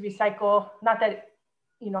reuse, recycle, not that,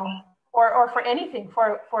 or for anything,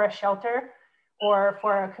 for a shelter or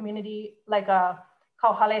for a community, like a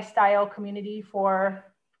Kauhale style community for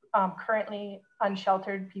currently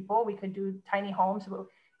unsheltered people. We could do tiny homes.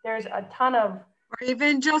 There's a ton of, or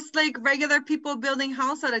even just like regular people building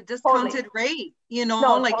house at a discounted rate,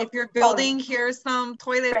 if you're building, here's some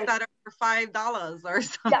toilets that are for $5 or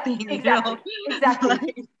something. Yeah,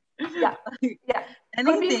 exactly. Yeah.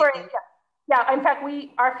 Anything. In fact,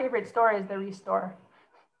 our favorite store is the Restore.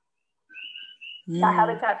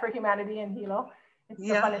 Habitat for Humanity in Hilo. It's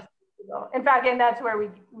the funnest to go. In fact, and that's where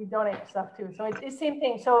we donate stuff too. So it's the same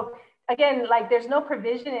thing. So again, like there's no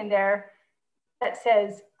provision in there that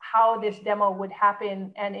says how this demo would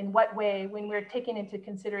happen and in what way when we're taking into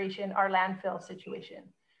consideration our landfill situation,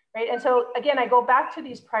 right? And so again, I go back to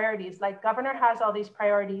these priorities, like governor has all these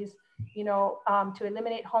priorities you know, to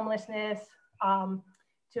eliminate homelessness,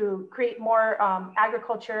 to create more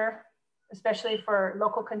agriculture, especially for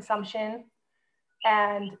local consumption,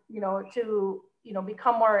 and, you know, to, you know,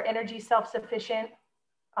 become more energy self-sufficient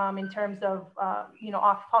in terms of, you know,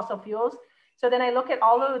 off fossil fuels. So then I look at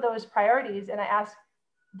all of those priorities and I ask,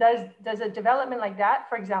 does a development like that,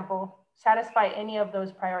 for example, satisfy any of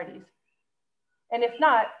those priorities? And if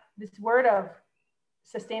not, this word of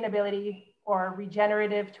sustainability or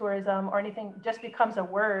regenerative tourism or anything just becomes a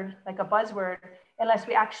word, like a buzzword, unless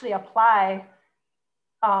we actually apply,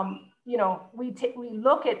 you know, we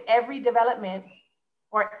look at every development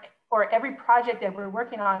or every project that we're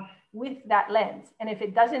working on with that lens. And if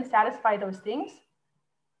it doesn't satisfy those things,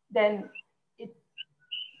 then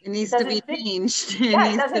it needs to be changed.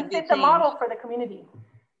 Yeah, it doesn't fit the model for the community.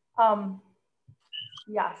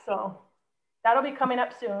 Yeah, so that'll be coming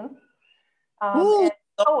up soon.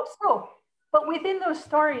 But within those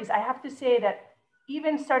stories, I have to say that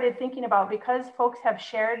even started thinking about, because folks have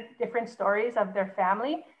shared different stories of their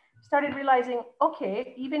family, started realizing,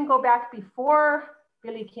 okay, even go back before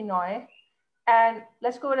Billy Kinoy, and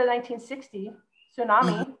let's go to 1960,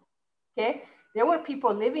 tsunami, okay? There were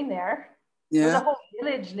people living there. Yeah. There was a whole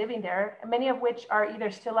village living there, many of which are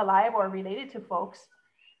either still alive or related to folks,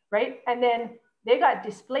 right? And then they got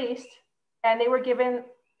displaced and they were given,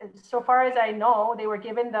 so far as I know, they were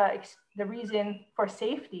given the reason for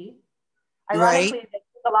safety. Ironically, right.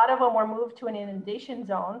 A lot of them were moved to an inundation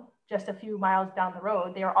zone just a few miles down the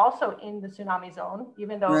road. They are also in the tsunami zone,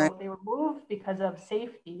 even though right. they were moved because of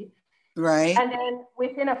safety. Right. And then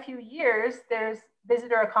within a few years, there's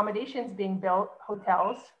visitor accommodations being built,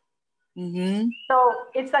 hotels. Mm-hmm. So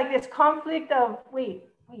it's like this conflict of, wait,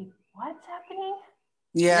 what's happening?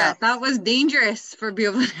 Yeah, that was dangerous for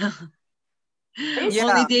people. Yeah.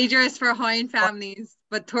 Only dangerous for Hawaiian families,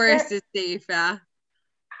 but tourists is safe, yeah.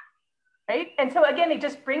 Right? And so again, it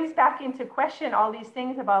just brings back into question all these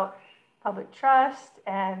things about public trust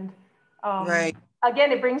and right.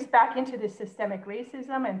 Again, it brings back into this systemic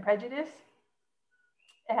racism and prejudice.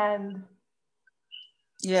 And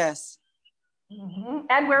yes. Mm-hmm.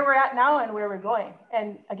 And where we're at now and where we're going.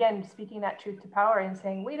 And again, speaking that truth to power and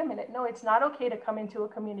saying, wait a minute, no, it's not okay to come into a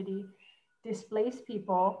community, displace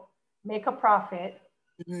people, make a profit,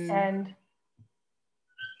 mm-hmm.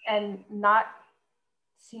 and not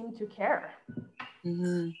seem to care.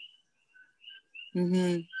 Mm-hmm.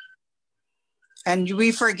 Mm-hmm. And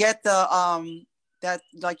we forget that,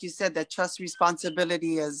 like you said, that trust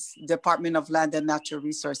responsibility is Department of Land and Natural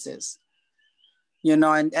Resources. You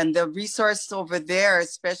know, and the resource over there,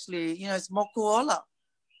 especially, you know, it's mokuola.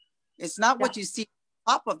 It's not what you see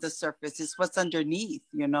top of the surface, it's what's underneath,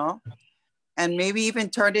 you know, and maybe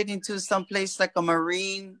even turn it into some place like a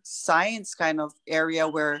marine science kind of area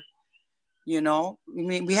where, you know, I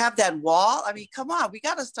mean, we have that wall. I mean, come on, we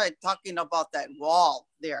got to start talking about that wall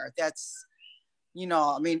there. That's, you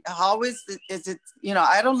know, I mean, how is it, you know,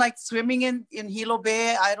 I don't like swimming in Hilo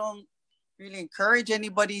Bay. I don't really encourage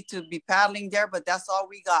anybody to be paddling there, but that's all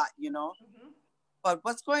we got, you know. Mm-hmm. But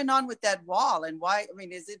what's going on with that wall and why? I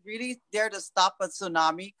mean, is it really there to stop a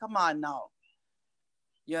tsunami? Come on now,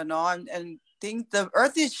 you know. And think the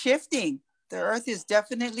earth is shifting. The earth is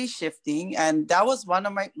definitely shifting, and that was one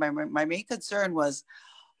of my main concern was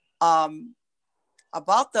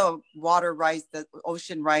about the water rise, the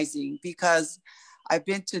ocean rising, because I've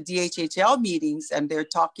been to DHHL meetings and they're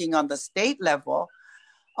talking on the state level.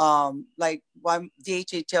 Like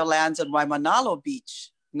DHHL lands on Waimanalo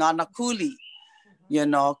Beach, Nanakuli, you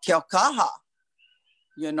know, Keaukaha,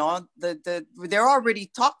 you know, they're already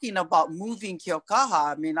talking about moving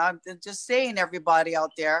Keaukaha. I mean, I'm just saying, everybody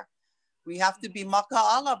out there, we have to be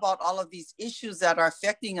maka'ala about all of these issues that are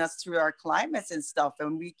affecting us through our climates and stuff.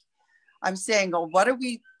 And I'm saying, oh, what are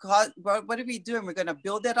we doing? We're going to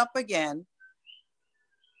build it up again.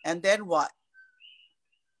 And then what?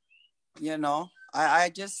 You know,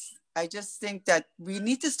 I just think that we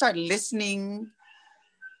need to start listening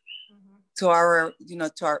to our, you know,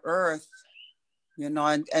 to our earth, you know,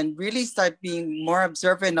 and really start being more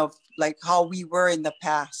observant of like how we were in the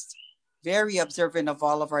past, very observant of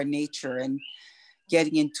all of our nature and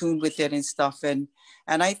getting in tune with it and stuff. And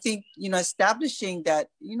I think, you know, establishing that,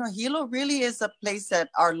 you know, Hilo really is a place that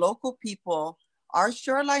our local people, our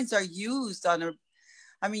shorelines are used on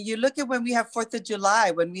I mean, you look at when we have 4th of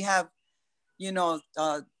July, when we have, you know,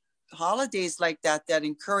 holidays like that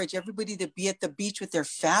encourage everybody to be at the beach with their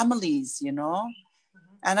families, you know.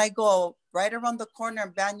 Mm-hmm. And I go right around the corner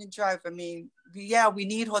on Banyan Drive. I mean, we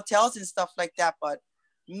need hotels and stuff like that, but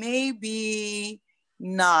maybe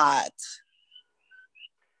not.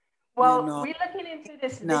 Well, you know, we're looking into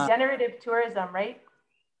this regenerative tourism, right?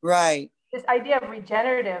 Right. This idea of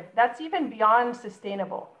regenerative, that's even beyond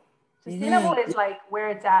sustainable. Sustainable is like where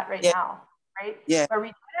it's at right now, right? Yeah. But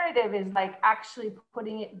regenerative is like actually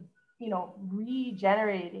putting it, you know,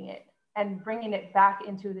 regenerating it and bringing it back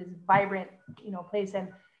into this vibrant, you know, place. And,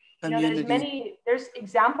 you know, there's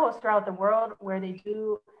examples throughout the world where they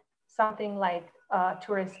do something like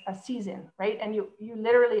a season, right? And you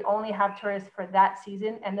literally only have tourists for that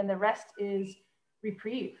season. And then the rest is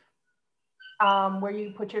reprieve, where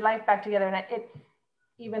you put your life back together. And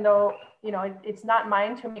even though, you know, it's not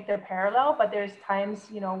mine to make the parallel, but there's times,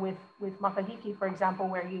 you know, with Makahiki, for example,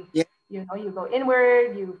 where you know, you go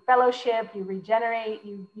inward, you fellowship, you regenerate,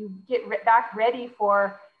 you get back ready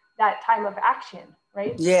for that time of action,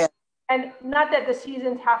 right? Yeah. And not that the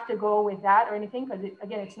seasons have to go with that or anything, because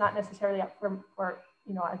again, it's not necessarily up for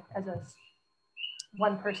you know, as a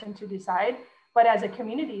one person to decide, but as a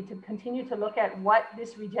community to continue to look at what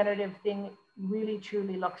this regenerative thing really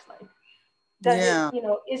truly looks like. Does it, you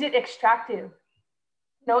know, is it extractive?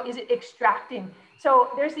 You know, is it extracting? So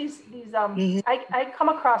there's these I come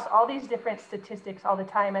across all these different statistics all the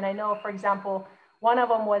time. And I know, for example, one of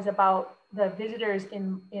them was about the visitors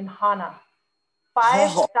in Hana,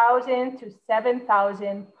 5,000 to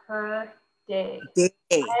 7,000 per day.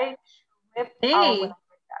 I tripped out when I heard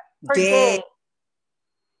that. Per day.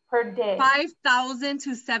 Per day. 5,000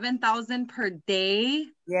 to 7,000 per day?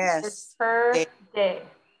 Yes. Per day.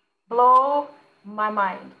 Blow my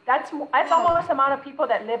mind. That's almost the amount of people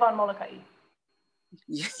that live on Molokai.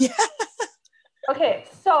 Yeah. Okay,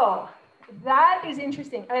 so that is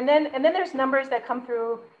interesting. And then there's numbers that come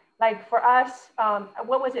through, like for us,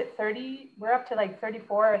 what was it, 30? We're up to like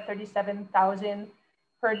 34 or 37,000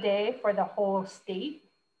 per day for the whole state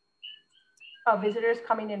of visitors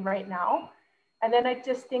coming in right now. And then I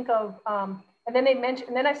just think of, and then they mentioned,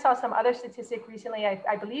 and then I saw some other statistic recently,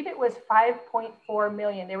 I believe it was 5.4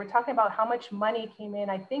 million. They were talking about how much money came in.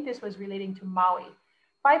 I think this was relating to Maui.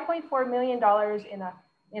 $5.4 million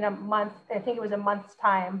in a month, I think it was a month's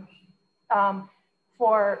time,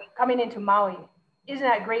 for coming into Maui. Isn't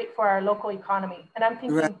that great for our local economy? And I'm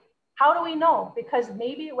thinking, how do we know? Because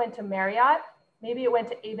maybe it went to Marriott, maybe it went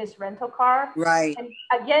to Avis Rental Car. Right. And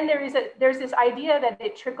again, there's this idea that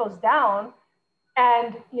it trickles down.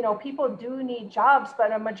 And, you know, people do need jobs,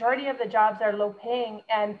 but a majority of the jobs are low paying.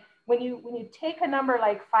 And when you take a number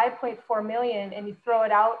like 5.4 million and you throw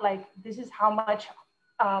it out, like this is how much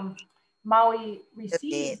Maui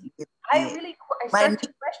receives, I start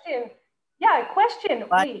to question. Yeah, I question.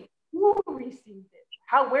 Wait, who received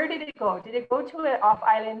it? Where did it go? Did it go to an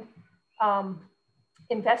off-island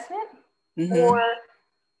investment,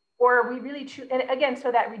 or we really choose? And again,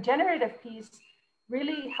 so that regenerative piece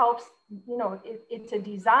really helps, you know, it's a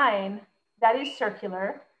design that is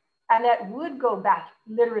circular and that would go back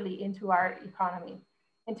literally into our economy,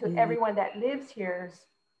 into everyone that lives here,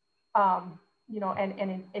 you know,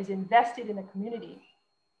 and is invested in the community.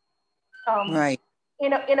 Right.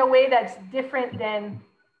 In a way that's different than,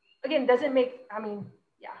 again, doesn't make, I mean,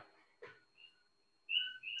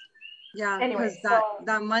 yeah, because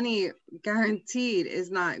that money guaranteed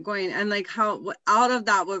is not going, and like how out of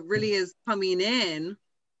that, what really is coming in,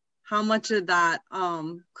 how much of that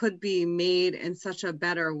could be made in such a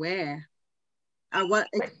better way? At what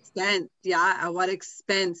extent? Yeah, at what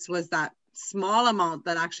expense was that small amount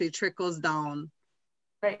that actually trickles down?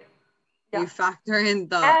 Right. Yeah. You factor in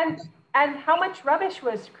the and how much rubbish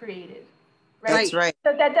was created. Right? That's right.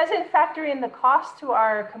 So that doesn't factor in the cost to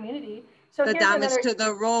our community. So the damage to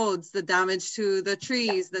the roads, the damage to the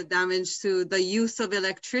trees, the damage to the use of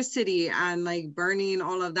electricity and like burning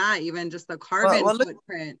all of that, even just the carbon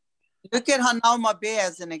footprint. Look at Hanauma Bay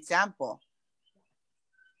as an example.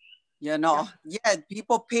 You know,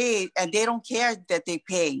 people pay and they don't care that they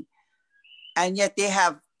pay. And yet they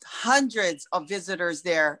have hundreds of visitors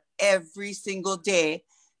there every single day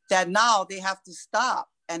that now they have to stop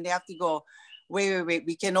and they have to go, wait,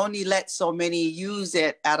 we can only let so many use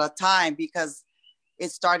it at a time because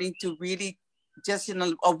it's starting to really, just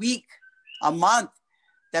in a week, a month,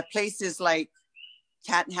 that places like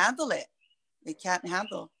can't handle it. They can't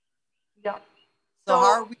handle. Yeah. So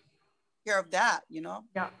how are we taking care of that, you know?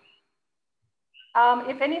 Yeah.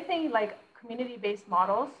 If anything, like community-based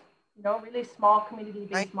models, you know, really small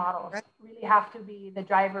community-based models really have to be the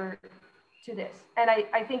driver to this. And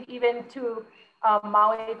I think even to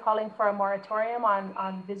Maui calling for a moratorium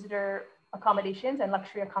on visitor accommodations and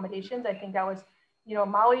luxury accommodations, I think that was, you know,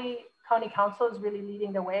 Maui County Council is really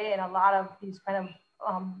leading the way in a lot of these kind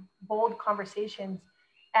of bold conversations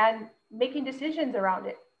and making decisions around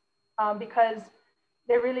it, because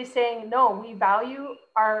they're really saying, no, we value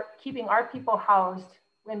keeping our people housed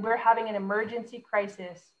when we're having an emergency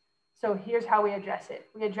crisis. So here's how we address it.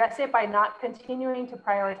 We address it by not continuing to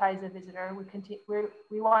prioritize the visitor.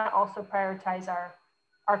 We want to also prioritize our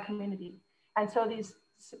community. And so these,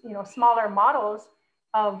 smaller models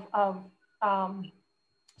of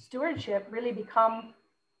stewardship really become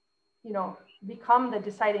the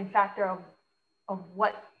deciding factor of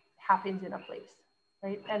what happens in a place,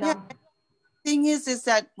 right? And yeah. Thing is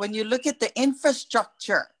that when you look at the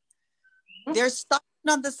infrastructure, they're stopping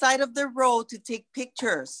on the side of the road to take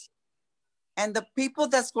pictures, and the people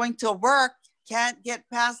that's going to work can't get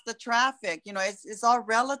past the traffic. It's all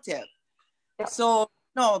relative. Yeah. So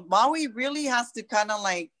no, Maui really has to kind of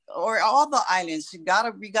or all the islands, we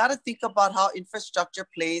gotta think about how infrastructure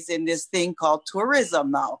plays in this thing called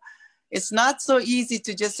tourism now. It's not so easy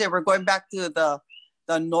to just say we're going back to the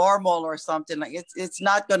normal or something. Like it's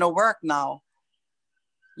not gonna work now.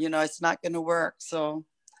 It's not gonna work. So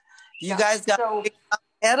you guys got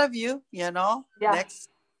ahead of you, next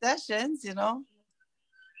sessions, Yeah.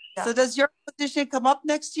 So does your position come up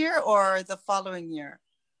next year or the following year?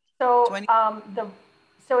 So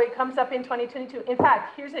so it comes up in 2022. In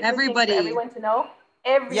fact, here's a good thing for everyone to know.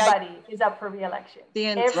 Everybody is up for re-election. The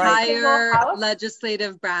entire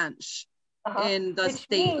legislative branch in the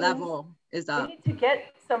state level is up. We need to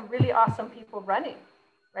get some really awesome people running,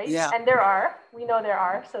 right? Yeah. And we know there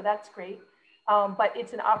are, so that's great. But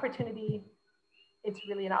it's an opportunity. It's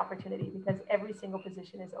really an opportunity because every single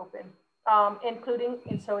position is open,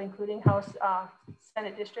 including House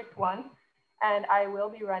Senate District 1. And I will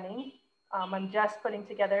be running. I'm just putting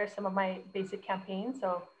together some of my basic campaigns.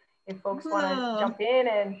 So if folks want to jump in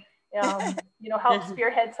and help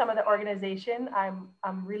spearhead some of the organization,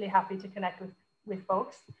 I'm really happy to connect with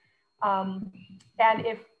folks. And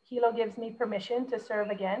if Hilo gives me permission to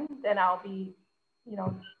serve again, then I'll be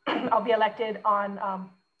elected on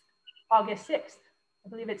August 6th. I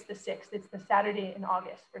believe it's the 6th. It's the Saturday in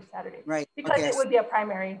August, first Saturday. Right. Because it would be a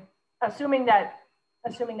primary, assuming that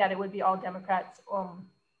it would be all Democrats.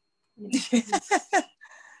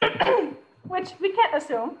 Which we can't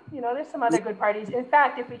assume. There's some other good parties. In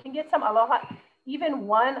fact, if we can get even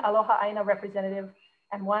one Aloha Aina representative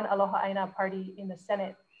and one Aloha Aina party in the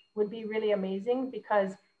Senate would be really amazing,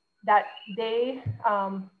 because that they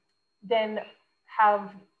then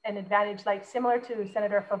have an advantage, like similar to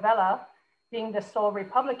Senator Favela being the sole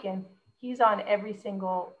Republican. He's on every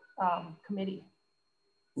single committee.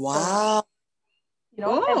 Wow. And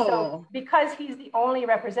so because he's the only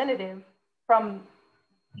representative from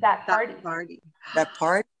that party. That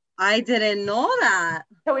party? I didn't know that.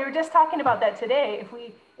 So we were just talking about that today.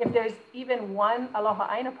 If there's even one Aloha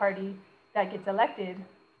Aina party that gets elected,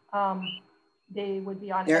 they would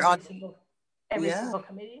be on every single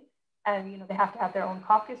committee, and they have to have their own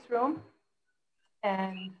caucus room,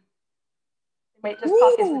 and they might just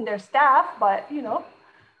caucus with their staff, but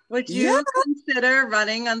Would you consider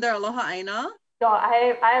running under Aloha Aina? So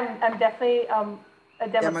I'm definitely a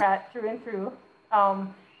Democrat through and through.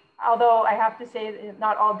 Although I have to say that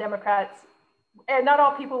not all Democrats, and not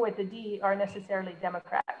all people with the D are necessarily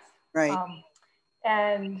Democrats. Right.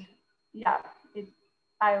 And yeah,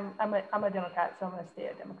 I'm a Democrat, so I'm going to stay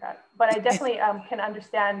a Democrat. But I definitely can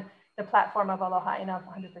understand the platform of Aloha Aina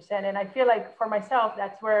 100%. And I feel like for myself,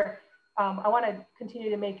 that's where I want to continue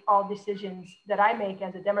to make all decisions that I make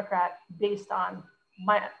as a Democrat based on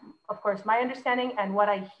of course, my understanding and what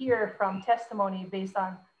I hear from testimony based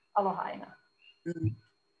on Aloha Aina. Mm-hmm.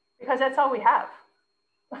 Because that's all we have.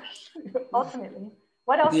 Ultimately,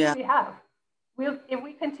 what else do we have? If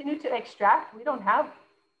we continue to extract, we don't have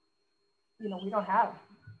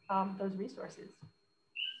those resources.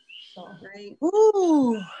 So, right.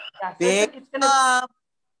 Ooh, yeah, so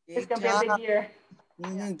it's gonna be a big year.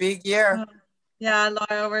 Mm-hmm, big year. Yeah,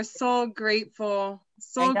 Laura, we're so grateful.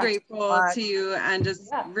 So grateful to you, and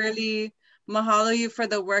just really mahalo you for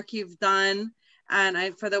the work you've done,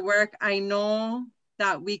 and for the work I know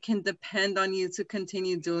that we can depend on you to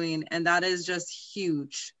continue doing, and that is just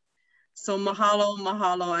huge. So mahalo.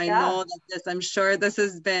 I know that I'm sure this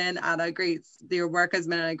has been your work has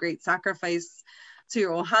been at a great sacrifice to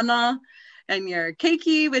your ohana and your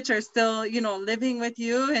keiki, which are still, living with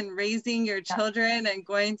you and raising your children and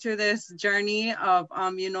going through this journey of,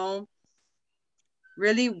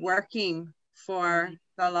 really working for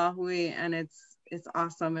the Lahui, and it's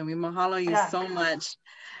awesome, and we mahalo you so much.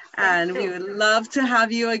 And we would love to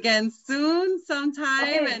have you again soon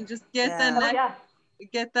sometime, and just get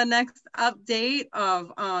the next update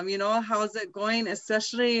of how's it going.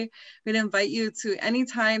 Especially we'd invite you to,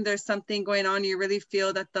 anytime there's something going on you really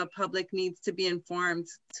feel that the public needs to be informed,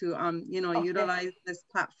 to utilize this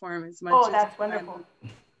platform as much as that's wonderful.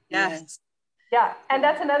 Yes. Yeah, and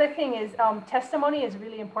that's another thing is testimony is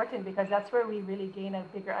really important because that's where we really gain a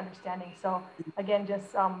bigger understanding. So again,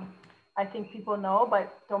 just I think people know,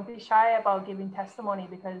 but don't be shy about giving testimony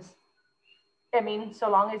because, I mean, so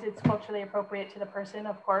long as it's culturally appropriate to the person,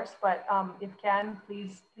 of course, but if can,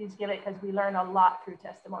 please give it because we learn a lot through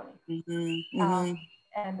testimony.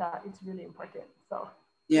 And it's really important. So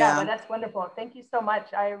yeah, but that's wonderful. Thank you so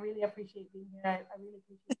much. I really appreciate being here. I really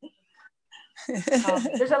appreciate it.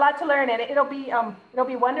 There's a lot to learn, and it'll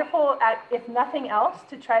be wonderful at, if nothing else,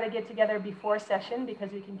 to try to get together before session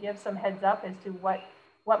because we can give some heads up as to what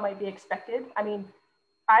might be expected. I mean,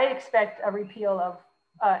 I expect a repeal of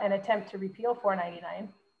an attempt to repeal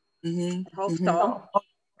 499. Hope so.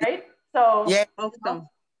 Right? So yeah, hope so.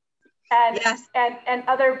 And yes, and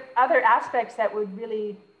other aspects that would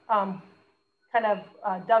really kind of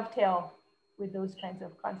dovetail with those kinds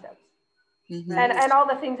of concepts. And all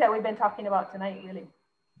the things that we've been talking about tonight, really.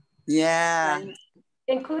 Yeah. Right.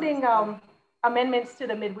 Including amendments to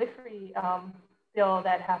the midwifery bill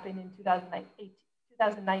that happened in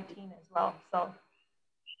 2019 as well. So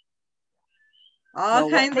all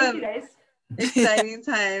kinds thank of you guys. exciting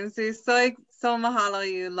times. We're so mahalo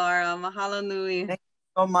you, Laura. Mahalo nui. Thank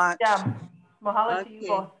you so much. Yeah. Mahalo to you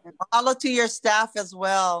both. And mahalo to your staff as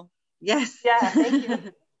well. Yes. Yeah, thank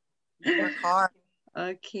you. Work hard.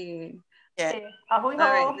 Okay. Okay. Ahui ho.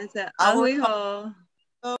 All right. Ahui ho.